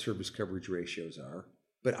where debt service coverage ratios are.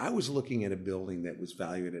 But I was looking at a building that was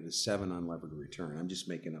valued at a 7 unlevered return. I'm just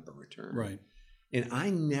making up a return. Right. And I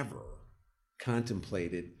never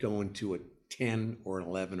contemplated going to a 10 or an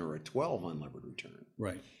 11 or a 12 unlevered return.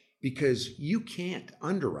 Right. Because you can't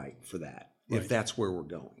underwrite for that if that's where we're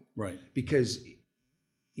going. Right. Because,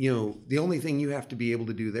 the only thing you have to be able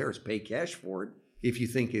to do there is pay cash for it if you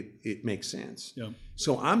think it makes sense. Yeah.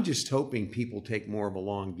 So I'm just hoping people take more of a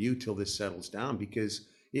long view till this settles down, because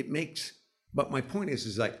it makes, but my point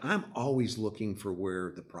is like, I'm always looking for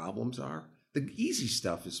where the problems are. The easy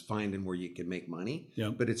stuff is finding where you can make money,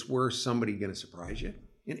 but it's where somebody's going to surprise you.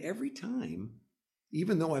 And every time,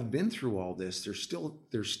 even though I've been through all this,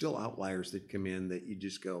 there's still outliers that come in that you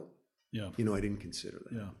just go, I didn't consider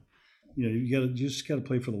that. Yeah. You just got to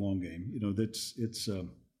play for the long game.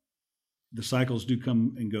 The cycles do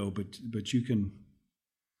come and go, but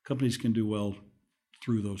companies can do well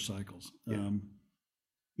through those cycles. Yeah.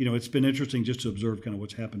 It's been interesting just to observe kind of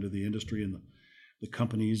what's happened to the industry and the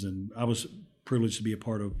companies. And I was privileged to be a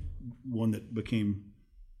part of one that became,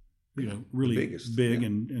 really big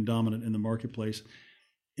and dominant in the marketplace,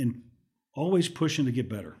 and always pushing to get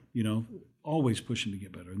better, always pushing to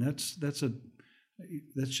get better. And that's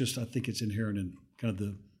just, I think it's inherent in kind of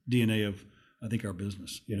the DNA of, I think, our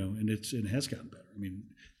business, and it has gotten better. I mean,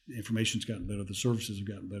 the information's gotten better. The services have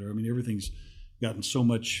gotten better. I mean, everything's gotten so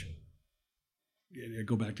much, I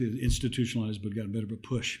go back to institutionalized, but gotten better, but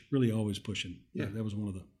really always pushing. Yeah. That was one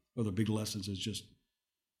of the other big lessons, is just,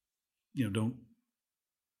 don't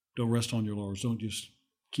rest on your laurels. Don't just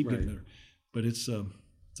keep getting better. But it's an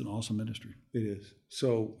awesome industry. It is.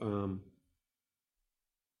 So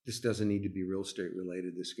this doesn't need to be real estate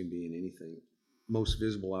related. This can be in anything. Most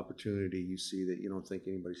visible opportunity you see that you don't think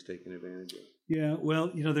anybody's taking advantage of? Yeah,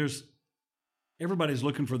 well, everybody's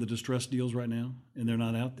looking for the distressed deals right now, and they're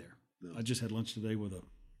not out there. No. I just had lunch today with a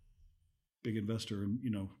big investor, and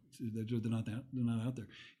they're not out there.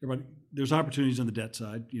 There's opportunities on the debt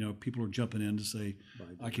side. People are jumping in to say,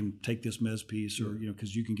 I can take this mezz piece, or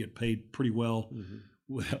because you can get paid pretty well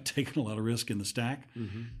without taking a lot of risk in the stack.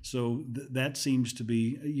 Mm-hmm. So that seems to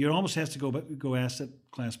be, you almost have to go asset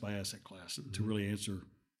class by asset class to really answer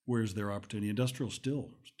where's their opportunity. Industrial still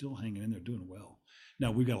hanging in there, doing well.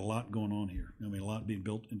 Now, we've got a lot going on here. I mean, a lot being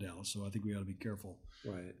built in Dallas, so I think we ought to be careful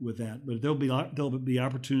with that. But there'll be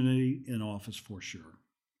opportunity in office for sure,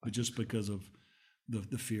 but just because of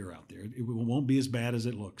the fear out there. It won't be as bad as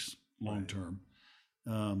it looks long term.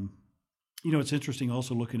 It's interesting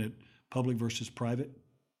also looking at public versus private.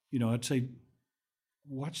 I'd say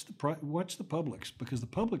watch the publics, because the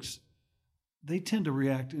publics, they tend to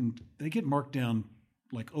react and they get marked down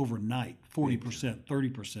like overnight, 40%,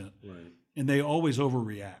 30%. Right. And they always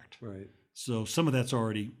overreact. Right. So some of that's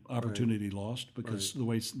already opportunity lost because the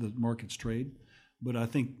way the markets trade. But I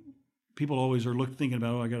think people always are thinking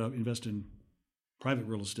about, I got to invest in private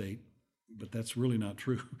real estate, but that's really not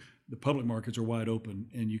true. The public markets are wide open,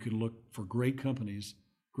 and you can look for great companies,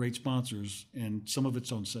 great sponsors, and some of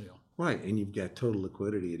it's on sale. Right, and you've got total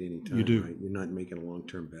liquidity at any time. You do. Right? You're not making a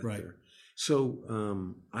long-term bet there.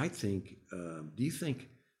 So I think, do you think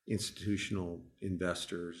institutional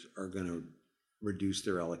investors are going to reduce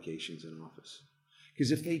their allocations in office?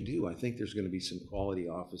 Because if they do, I think there's going to be some quality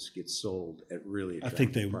office gets sold at really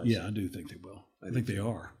attractive prices. Yeah, I do think they will. I think they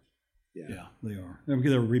are. Yeah, they are.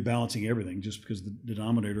 They're rebalancing everything just because the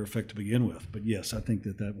denominator effect to begin with. But yes, I think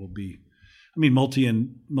that will be. I mean,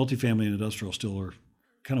 multifamily and industrial still are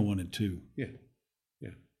kind of 1 and 2. Yeah.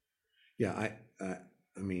 I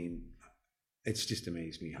mean, it's just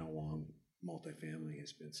amazed me how long multifamily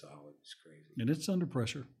has been solid. It's crazy. And it's under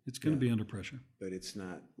pressure. It's going to be under pressure. But it's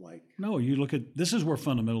not like. No, you look at, this is where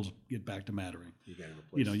fundamentals get back to mattering. You got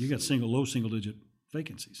low single digit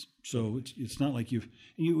vacancies. So it's not like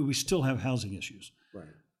we still have housing issues. Right.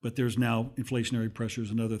 But there's now inflationary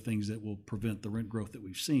pressures and other things that will prevent the rent growth that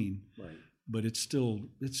we've seen. Right. But it's still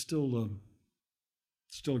a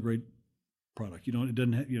great product. It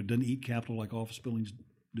doesn't eat capital like office buildings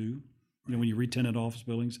do. Right. When you re-tenant office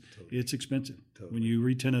buildings, it's expensive. Totally. When you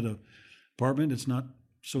re-tenant an apartment, it's not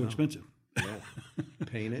so expensive. Yeah.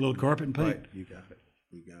 Paint it. A little carpet and paint. Right. You got it.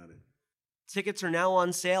 Tickets are now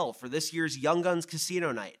on sale for this year's Young Guns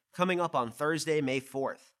Casino Night, coming up on Thursday, May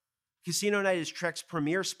 4th. Casino Night is Trek's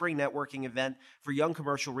premier spring networking event for young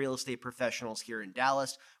commercial real estate professionals here in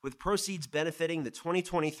Dallas, with proceeds benefiting the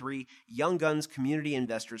 2023 Young Guns Community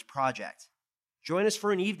Investors Project. Join us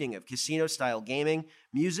for an evening of casino-style gaming,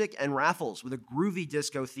 music, and raffles with a groovy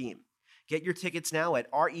disco theme. Get your tickets now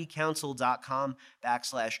at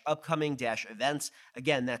recouncil.com/upcoming-events.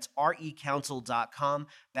 Again, that's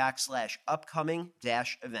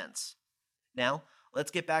recouncil.com/upcoming-events. Now,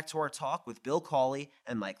 let's get back to our talk with Bill Cawley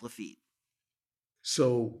and Mike Lafitte.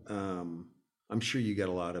 So I'm sure you got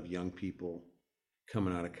a lot of young people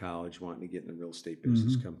coming out of college wanting to get in the real estate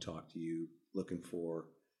business, come talk to you, looking for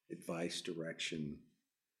advice, direction.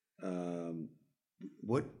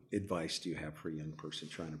 What advice do you have for a young person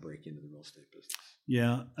trying to break into the real estate business?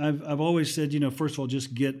 Yeah, I've always said, first of all,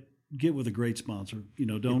 just get with a great sponsor.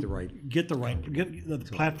 Don't get the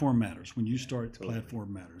platform matters. When you start,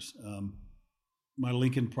 platform matters. My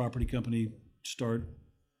Lincoln property company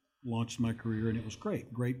launched my career, and it was great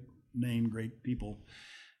name, great people.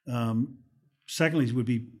 Secondly, would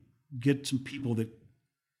be get some people that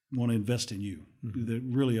want to invest in you, that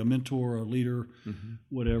really a mentor, a leader,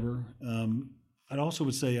 whatever. I'd also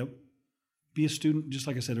would say be a student, just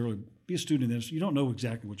like I said earlier, be a student in this. You don't know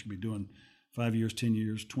exactly what you'll be doing 5 years, 10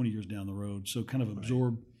 years, 20 years down the road. So kind of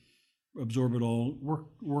absorb it all,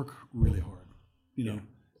 work really hard.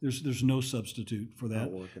 There's no substitute for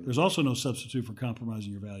that. There's also no substitute for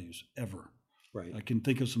compromising your values, ever. Right. I can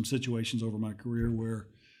think of some situations over my career where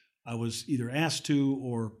I was either asked to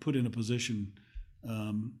or put in a position,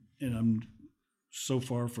 and I'm so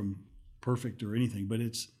far from perfect or anything, but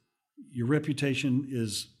your reputation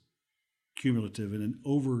is cumulative, and then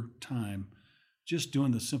over time, just doing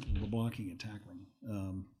the simple blocking and tackling,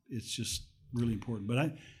 it's just really important.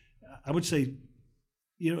 But I would say,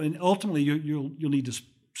 and ultimately you'll need to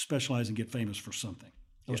specialize and get famous for something.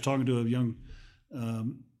 I was talking to a young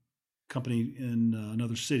company in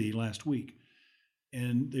another city last week,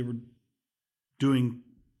 and they were doing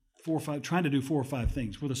trying to do 4 or 5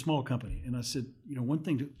 things with a small company. And I said, one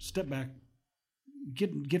thing to step back,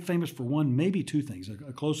 get famous for 1, maybe 2 things,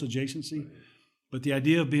 a close adjacency. But the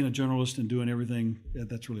idea of being a journalist and doing everything,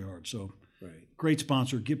 that's really hard. So great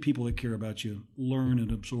sponsor, get people that care about you, learn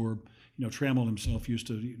and absorb. Trammell himself used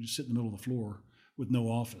to sit in the middle of the floor with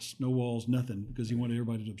no office, no walls, nothing, because he wanted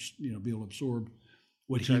everybody to be able to absorb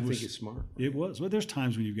what he was. I think is smart. It was. Well, there's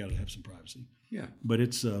times when you've got to have some privacy. Yeah. But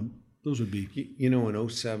it's those would be. In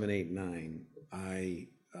 07, 8, 9, I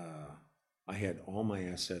had all my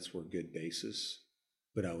assets were good basis,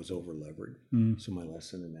 but I was over levered. So my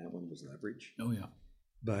lesson in that one was leverage. Oh yeah.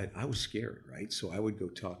 But I was scared, right? So I would go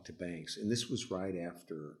talk to banks, and this was right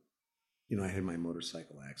after, I had my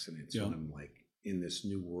motorcycle accident. So I'm like in this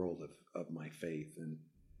new world of my faith, and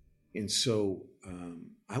so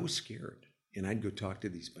I was scared, and I'd go talk to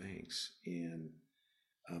these banks, and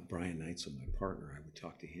Brian Neitzel, my partner, I would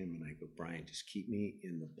talk to him, and I go, Brian, just keep me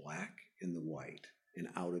in the black and the white and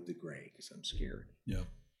out of the gray, because I'm scared. Yeah.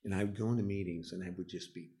 And I would go into meetings, and I would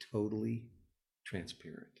just be totally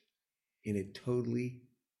transparent, and it totally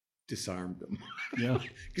disarmed them. Yeah.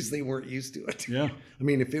 Because they weren't used to it. Yeah. I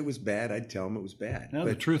mean, if it was bad, I'd tell them it was bad. Yeah,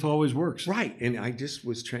 but the truth always works. Right. And I just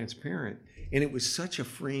was transparent. And it was such a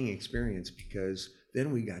freeing experience, because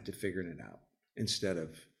then we got to figuring it out instead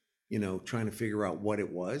of, trying to figure out what it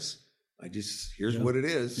was. Here's what it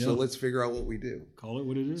is. So let's figure out what we do. Call it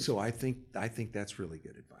what it is. So I think that's really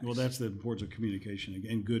good advice. Well, that's the importance of communication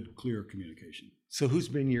and good, clear communication. So who's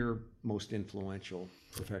been your most influential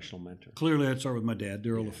professional mentor? Clearly, I'd start with my dad,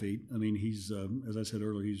 Daryl Lafitte. I mean, he's, as I said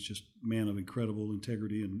earlier, he's just a man of incredible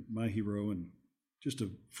integrity and my hero, and just a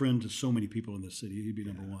friend to so many people in this city. He'd be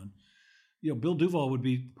number one. Bill Duvall would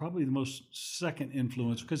be probably the most second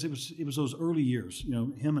influence, because it was those early years.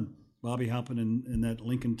 Him and Bobby Halpin and that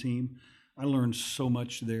Lincoln team. I learned so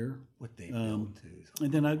much there. What they built too.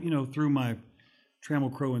 And then I, through my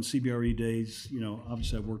Trammell Crow and CBRE days,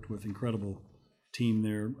 obviously I've worked with incredible team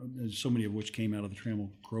there, so many of which came out of the Trammell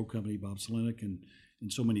Crow company, Bob Selenick and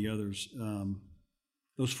so many others.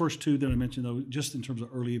 Those first 2 that I mentioned, though, just in terms of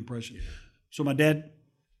early impression. Yeah. So my dad,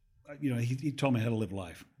 he taught me how to live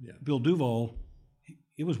life. Yeah. Bill Duvall,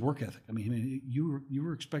 it was work ethic. I mean, you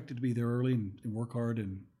were expected to be there early and work hard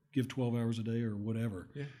and give 12 hours a day or whatever.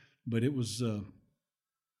 Yeah. But it was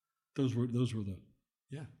those were the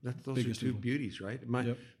those are 2 beauties, right?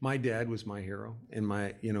 My dad was my hero, and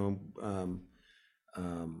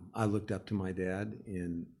I looked up to my dad,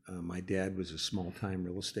 and my dad was a small-time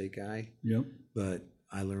real estate guy. Yep. But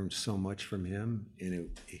I learned so much from him, and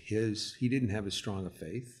he didn't have as strong a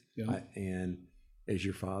faith, and as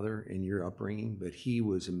your father and your upbringing, but he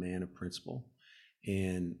was a man of principle.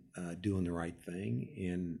 and doing the right thing.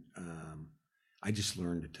 And I just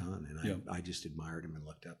learned a ton, and I just admired him and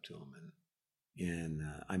looked up to him, and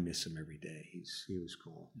I miss him every day. He was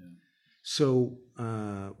cool. Yeah. So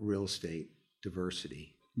real estate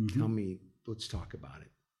diversity. Mm-hmm. Let's talk about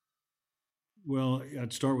it. Well,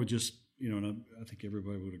 I'd start with just, and I think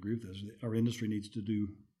everybody would agree with this. Our industry needs to do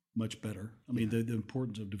much better. I mean, the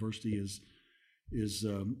importance of diversity is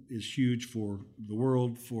huge for the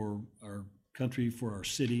world, for our country, for our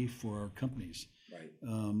city, for our companies. Right.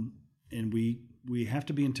 And we have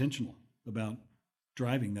to be intentional about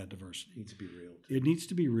driving that diversity. It needs to be real. It needs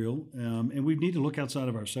to be real, and we need to look outside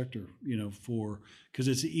of our sector, because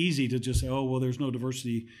it's easy to just say, oh, well, there's no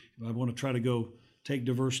diversity. If I want to try to go take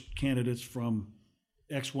diverse candidates from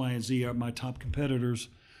X, Y, and Z, are my top competitors,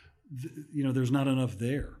 there's not enough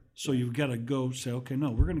there. So you've got to go say, okay,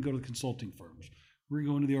 no, we're going to go to the consulting firms. We're going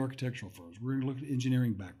to go into the architectural firms. We're going to look at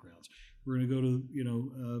engineering backgrounds. We're going to go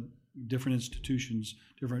to, different institutions,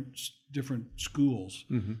 different schools,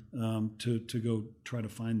 to go try to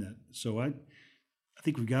find that. So I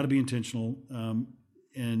think we've got to be intentional,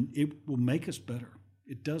 and it will make us better.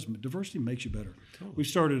 It does. Diversity makes you better. Totally. We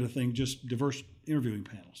started a thing, just diverse interviewing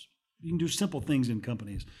panels. You can do simple things in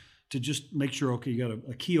companies to just make sure, okay, you got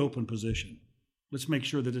a key open position. Let's make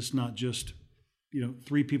sure that it's not just,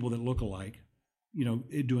 3 people that look alike,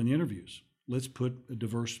 doing the interviews. Let's put a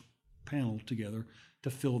diverse panel together to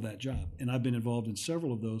fill that job. And I've been involved in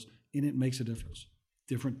several of those, and it makes a difference.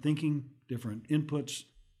 Different thinking, different inputs,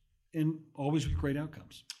 and always with great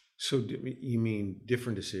outcomes. So you mean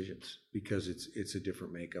different decisions because it's a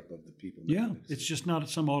different makeup of the people? Yeah, it's just not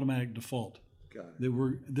some automatic default. Got it.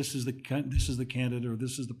 That this is the candidate, or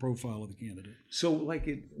this is the profile of the candidate. So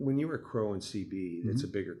when you were at Crow and CB, it's a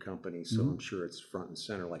bigger company, so I'm sure it's front and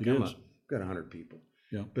center. Like I've got 100 people.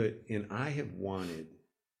 Yeah. And I have wanted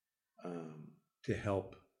to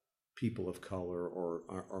help people of color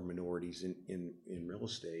or minorities in real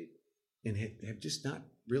estate, and have just not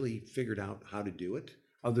really figured out how to do it,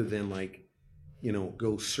 other than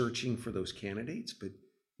go searching for those candidates. But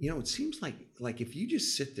it seems like if you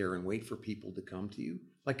just sit there and wait for people to come to you,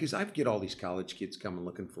 because I get all these college kids coming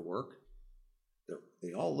looking for work.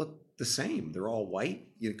 They all look the same. They're all white,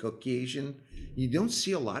 Caucasian. You don't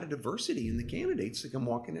see a lot of diversity in the candidates that come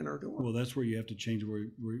walking in our door. Well, that's where you have to change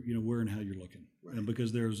where and how you're looking, right. And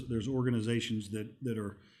because there's organizations that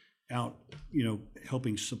are out,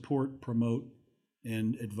 helping support, promote,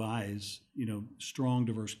 and advise, strong,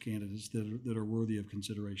 diverse candidates that are worthy of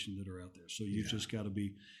consideration that are out there. So you've got to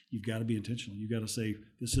be intentional. You've got to say,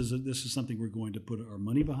 this is something we're going to put our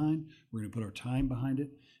money behind. We're going to put our time behind it,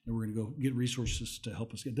 and we're going to go get resources to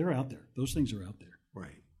help us get. They're out there. Those things are out there.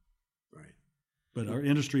 Right. But our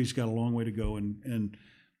industry's got a long way to go, and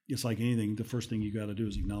it's like anything. The first thing you got to do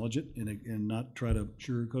is acknowledge it and not try to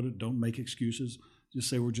sugarcoat it. Don't make excuses. Just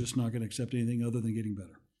say we're just not going to accept anything other than getting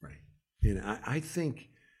better. Right. And I think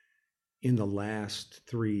in the last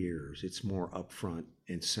 3 years, it's more upfront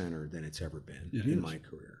and center than it's ever been in my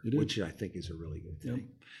career, which I think is a really good thing.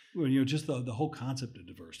 Yep. Well, just the whole concept of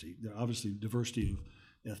diversity. Obviously, diversity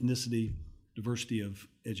of ethnicity, diversity of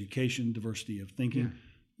education, diversity of thinking. Yeah.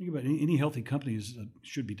 Think about it, any healthy companies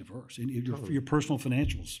should be diverse. Your personal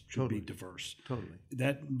financials should be diverse. Totally.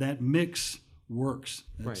 That mix works.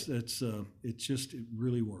 Right. It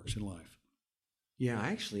really works in life. Yeah, I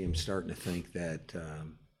actually am starting to think that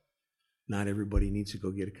not everybody needs to go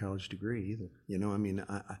get a college degree either.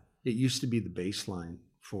 It used to be the baseline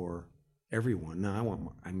for everyone.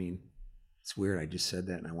 Now it's weird. I just said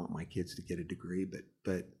that, and I want my kids to get a degree.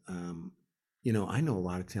 But I know a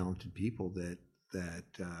lot of talented people that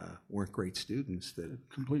weren't great students. That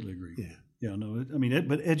completely agree. Yeah. Yeah. No.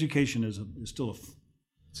 But education is still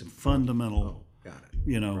it's a fundamental. Got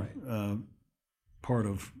it. Part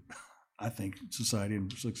of, I think, society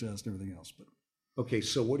and success and everything else. But okay,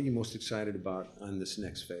 so what are you most excited about on this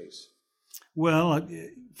next phase? Well,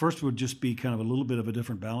 first would just be kind of a little bit of a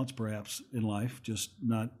different balance, perhaps, in life. Just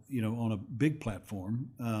not, on a big platform.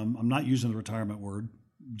 I'm not using the retirement word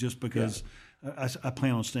just because I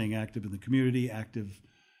plan on staying active in the community. I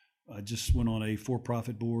just went on a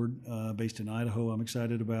for-profit board based in Idaho. I'm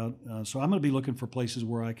excited about. So I'm going to be looking for places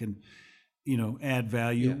where I can, add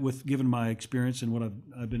value with given my experience and what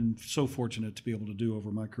I've been so fortunate to be able to do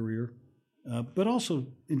over my career. But also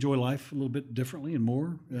enjoy life a little bit differently and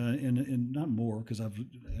more, and not more because I've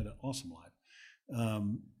had an awesome life,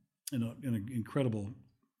 and an incredible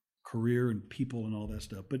career and people and all that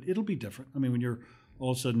stuff. But it'll be different. When you're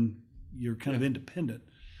all of a sudden you're kind of independent.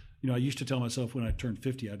 I used to tell myself when I turned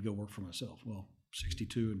 50 I'd go work for myself. Well,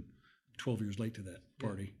 62 and 12 years late to that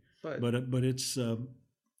party. Yeah. But it's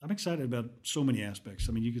I'm excited about so many aspects.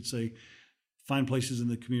 I mean, you could say find places in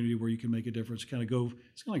the community where you can make a difference. Kind of go.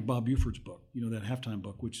 It's kind of like Bob Buford's book, that halftime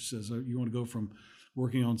book, which says you want to go from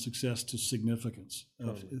working on success to significance.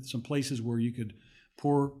 Some places where you could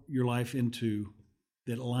pour your life into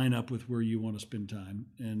that line up with where you want to spend time,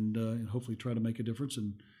 and hopefully try to make a difference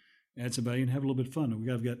and add some value and have a little bit of fun.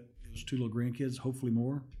 I've got those 2 little grandkids, hopefully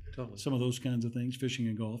more. Totally. Some of those kinds of things, fishing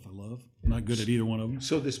and golf, I love. I'm not good at either one of them.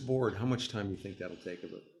 So this board, how much time do you think that'll take?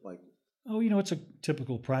 It's a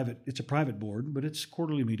typical private. It's a private board, but it's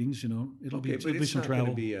quarterly meetings. It'll be some travel.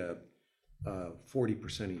 Going to be a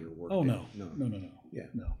 40% of your work. Oh day. No. Yeah.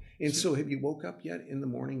 No. And so have you woke up yet in the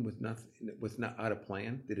morning with not out a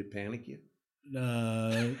plan? Did it panic you?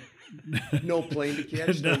 No plane to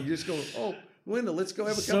catch. No. You just go, oh, Linda, let's go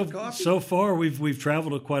have a cup of coffee. So far, we've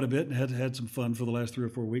traveled quite a bit and had some fun for the last 3 or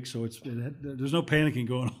 4 weeks. So there's no panicking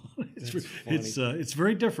going on. It's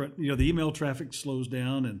very different. The email traffic slows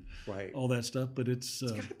down and all that stuff. But it's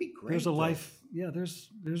got to be great. There's a life. Yeah,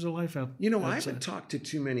 there's a life out. I haven't talked to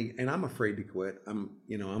too many, and I'm afraid to quit. I'm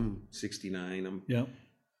 69.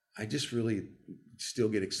 I just really still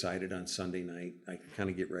get excited on Sunday night. I can kind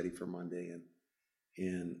of get ready for Monday,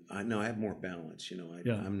 and I have more balance.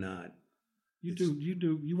 I'm not. You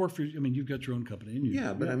do. You work for. You've got your own company.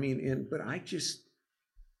 And but I just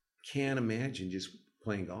can't imagine just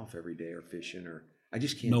playing golf every day or fishing or. I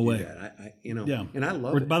just can't do that. And I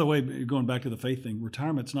love it. By the way, going back to the faith thing,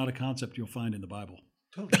 retirement's not a concept you'll find in the Bible.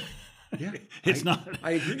 Totally. Yeah. It's not.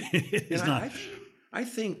 I agree. It's not. I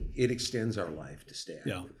think it extends our life to stay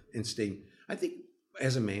active and stay. I think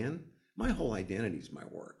as a man, my whole identity is my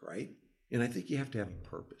work, right? And I think you have to have a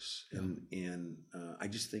purpose, and I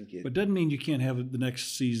just think it. But doesn't mean you can't have the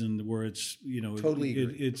next season where it's totally.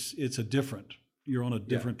 It's a different. You're on a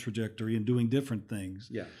different trajectory and doing different things.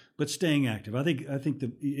 Yeah. But staying active, I think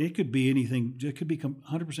that it could be anything. It could be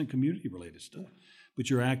 100% community related stuff. But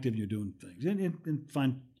you're active, and you're doing things, and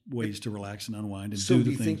find ways to relax and unwind and so do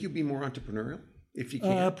the thing. So do you think you'll be more entrepreneurial if you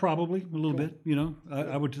can? Probably a little bit.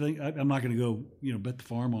 I would think I'm not going to go bet the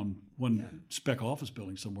farm on one spec office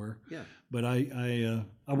building somewhere. Yeah. But I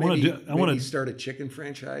want to do. I want to start a chicken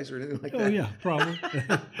franchise or anything like that. Oh yeah, probably.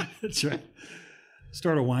 That's right.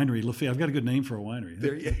 Start a winery, Lafitte. I've got a good name for a winery.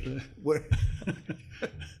 There you go.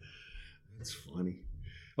 That's funny.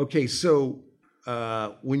 Okay, so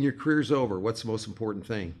when your career's over, what's the most important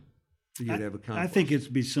thing for you to have accomplished? I think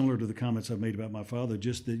it'd be similar to the comments I've made about my father,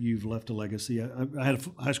 just that you've left a legacy. I had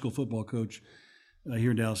a high school football coach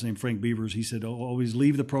here in Dallas named Frank Beavers. He said, always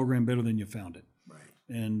leave the program better than you found it. Right.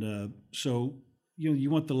 And so, you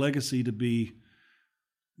want the legacy to be,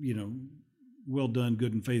 well done,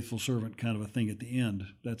 good and faithful servant kind of a thing at the end.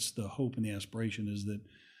 That's the hope and the aspiration is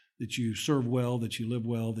that you serve well, that you live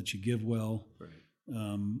well, that you give well,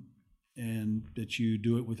 and that you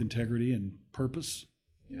do it with integrity and purpose.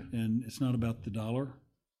 Yeah. And it's not about the dollar.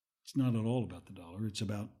 It's not at all about the dollar. It's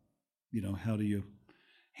about, how do you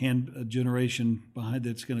hand a generation behind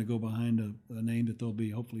that's going to go behind a name that they'll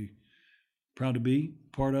be hopefully proud to be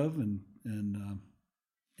part of, and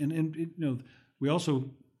we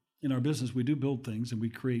also. In our business, we do build things and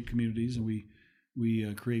we create communities and we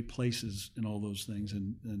create places and all those things.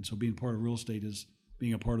 And so being part of real estate is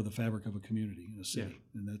being a part of the fabric of a community in a city.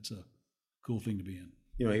 Yeah. And that's a cool thing to be in.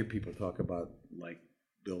 I hear people talk about like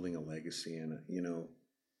building a legacy and,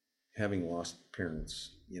 having lost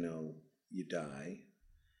parents, you die,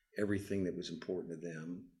 everything that was important to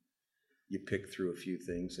them, you pick through a few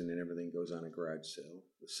things and then everything goes on a garage sale.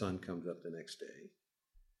 The sun comes up the next day.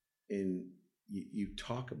 And you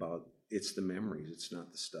talk about it's the memories, it's not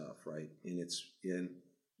the stuff, right? And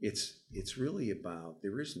it's really about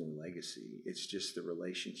there is no legacy. It's just the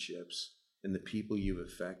relationships and the people you've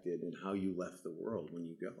affected and how you left the world when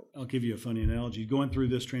you go. I'll give you a funny analogy. Going through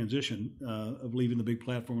this transition of leaving the big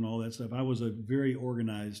platform and all that stuff, I was a very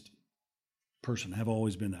organized person. Have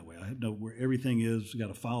always been that way. I know where everything is. Got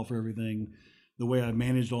a file for everything. The way I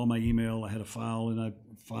managed all my email, I had a file and I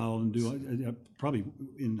file and do. I probably,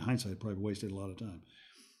 in hindsight, probably wasted a lot of time.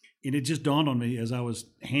 And it just dawned on me as I was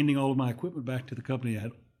handing all of my equipment back to the company. I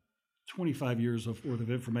had 25 years worth of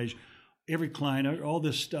information, every client, all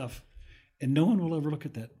this stuff, and no one will ever look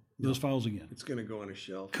at those files again. It's going to go on a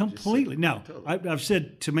shelf. Completely. Now, I've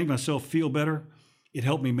said to make myself feel better, it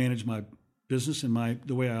helped me manage my business and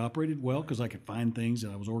the way I operated well because I could find things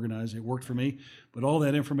and I was organized. It worked for me. But all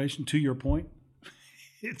that information, to your point,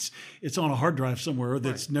 it's on a hard drive somewhere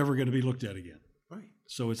that's never going to be looked at again. Right.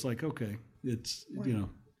 So it's like, okay, it's,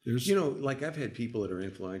 there's... like I've had people that are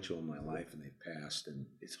influential in my life and they've passed and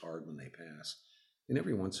it's hard when they pass. And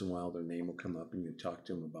every once in a while their name will come up and you talk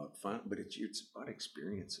to them about fun, but it's about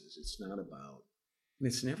experiences. It's not about, And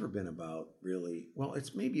it's never been about really, well,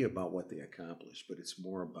 it's maybe about what they accomplished, but it's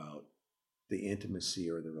more about the intimacy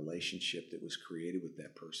or the relationship that was created with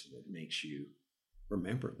that person that makes you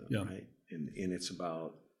remember them, right? And it's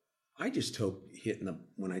about, I just hope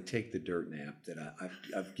when I take the dirt nap that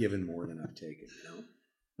I've given more than I've taken,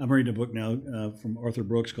 I'm reading a book now from Arthur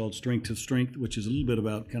Brooks called Strength to Strength, which is a little bit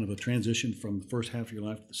about kind of a transition from the first half of your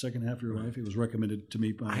life to the second half of your life. It was recommended to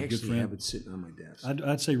me by a good friend. I have it sitting on my desk.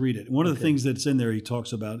 I'd say read it. One of the things that's in there, he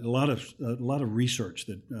talks about a lot of research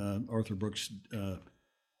that Arthur Brooks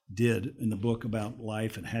did in the book about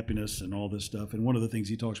life and happiness and all this stuff. And one of the things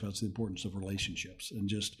he talks about is the importance of relationships and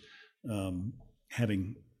just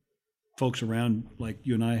having folks around like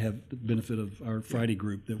you and I have the benefit of our Friday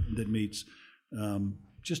group that meets.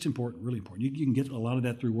 Just important, really important. You can get a lot of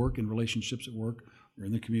that through work and relationships at work or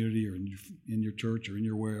in the community or in your church or in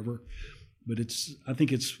your wherever. But I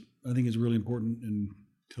think it's really important, and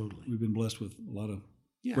totally we've been blessed with a lot of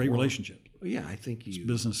great relationships. Well, yeah, I think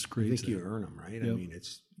business creates. I think you earn them, right? Yep. I mean,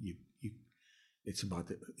 it's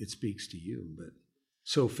about it speaks to you. But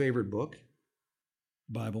so, favorite book?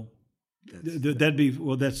 Bible.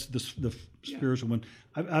 That's the spiritual one.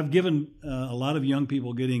 I've given a lot of young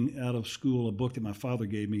people getting out of school a book that my father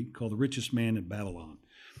gave me called The Richest Man in Babylon,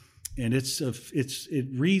 and it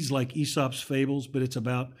reads like Aesop's fables, but it's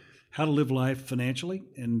about how to live life financially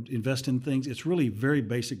and invest in things. It's really a very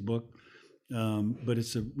basic book, but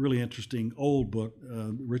it's a really interesting old book,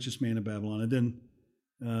 Richest Man in Babylon. And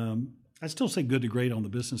then I'd still say Good to Great on the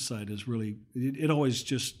business side is really it always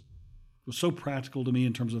just was so practical to me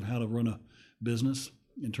in terms of how to run a business,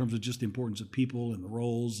 in terms of just the importance of people and the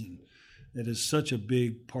roles, and that is such a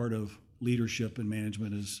big part of leadership and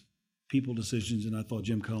management is people decisions. And I thought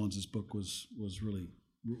Jim Collins' book was the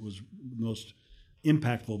most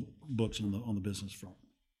impactful books on the business front.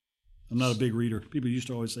 I'm not a big reader. People used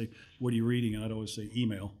to always say, "What are you reading?" And I'd always say,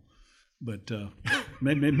 "Email." But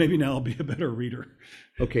maybe now I'll be a better reader.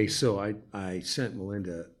 Okay, so I sent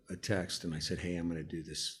Melinda a text and I said, "Hey, I'm going to do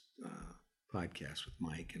this podcast with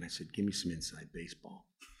Mike," and I said, "Give me some inside baseball."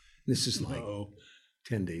 And this is like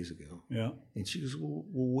 10 days ago. Yeah. And she goes, well,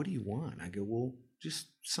 what do you want? I go, well, just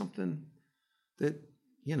something that,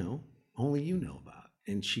 only you know about.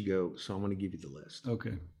 And she goes, so I'm going to give you the list.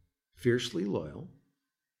 Okay. Fiercely loyal,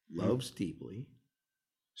 loves deeply,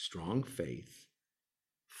 strong faith,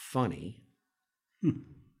 funny,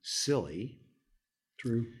 silly.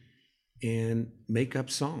 True. And make up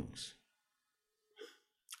songs.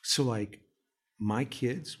 So like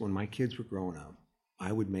when my kids were growing up,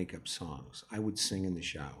 I would make up songs. I would sing in the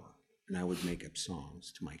shower and I would make up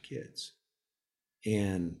songs to my kids.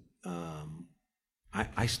 And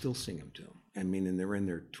I still sing them to them. I mean, and they're in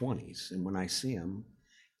their 20s. And when I see them,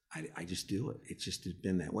 I just do it. It's just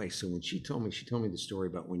been that way. So when she told me the story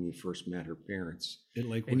about when you first met her parents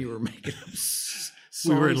and you were making up songs.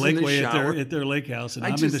 We were at Lakeway at their lake house, and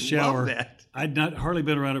I'm in the shower. I'd not hardly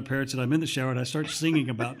been around her parents, and I'm in the shower, and I start singing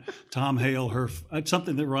about Tom Hale,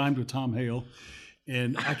 something that rhymed with Tom Hale.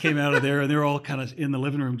 And I came out of there, and they're all kind of in the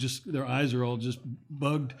living room, just their eyes are all just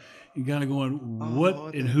bugged and kind of going,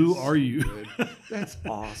 "What and who are you?" That's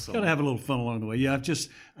awesome. Got to have a little fun along the way. Yeah,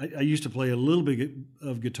 I used to play a little bit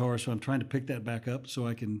of guitar, so I'm trying to pick that back up so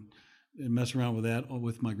I can mess around with that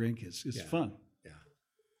with my grandkids. It's fun. Yeah.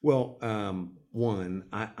 Well, one,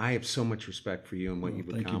 I have so much respect for you and what you've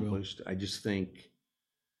accomplished. I just think,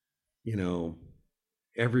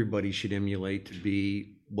 everybody should emulate to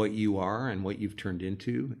be what you are and what you've turned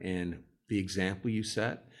into and the example you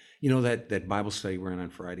set. That Bible study we're on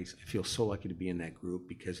Fridays, I feel so lucky to be in that group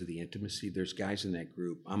because of the intimacy. There's guys in that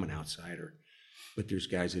group. I'm an outsider, but there's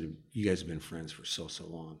guys you guys have been friends for so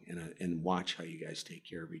long, and watch how you guys take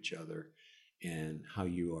care of each other and how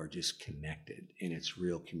you are just connected, and it's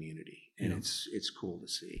real community, and it's cool to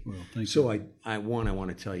see. Well, thank you. So I want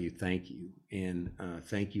to tell you thank you, and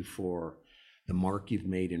thank you for the mark you've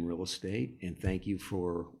made in real estate, and thank you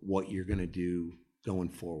for what you're going to do going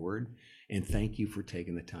forward, and thank you for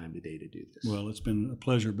taking the time today to do this. Well, it's been a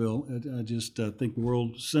pleasure, Bill. I just think the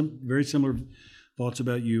world very similar thoughts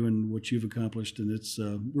about you and what you've accomplished, and it's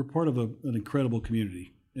we're part of an incredible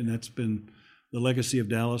community, and that's been the legacy of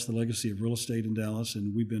Dallas, the legacy of real estate in Dallas,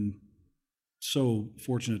 and we've been so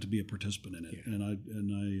fortunate to be a participant in it. Yeah.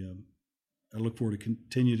 And I look forward to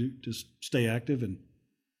continue to stay active, and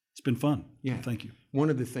it's been fun. Yeah, so thank you. One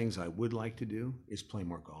of the things I would like to do is play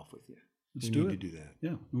more golf with you. Let's do it. To do that.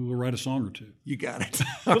 Yeah, we'll write a song or two. You got it.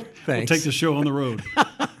 Thanks. We'll take the show on the road.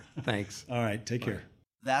 Thanks. All right, take care.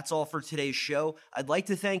 That's all for today's show. I'd like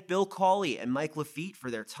to thank Bill Cawley and Mike Lafitte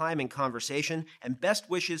for their time and conversation, and best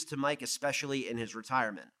wishes to Mike, especially in his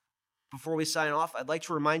retirement. Before we sign off, I'd like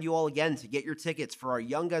to remind you all again to get your tickets for our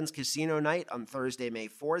Young Guns Casino Night on Thursday, May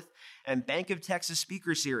 4th, and Bank of Texas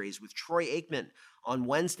Speaker Series with Troy Aikman on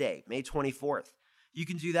Wednesday, May 24th. You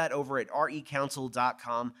can do that over at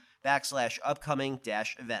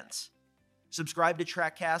recouncil.com/upcoming-events. Subscribe to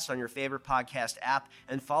TrackCast on your favorite podcast app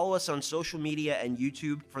and follow us on social media and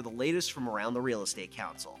YouTube for the latest from around the Real Estate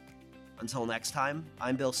Council. Until next time,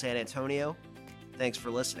 I'm Bill San Antonio. Thanks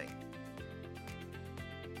for listening.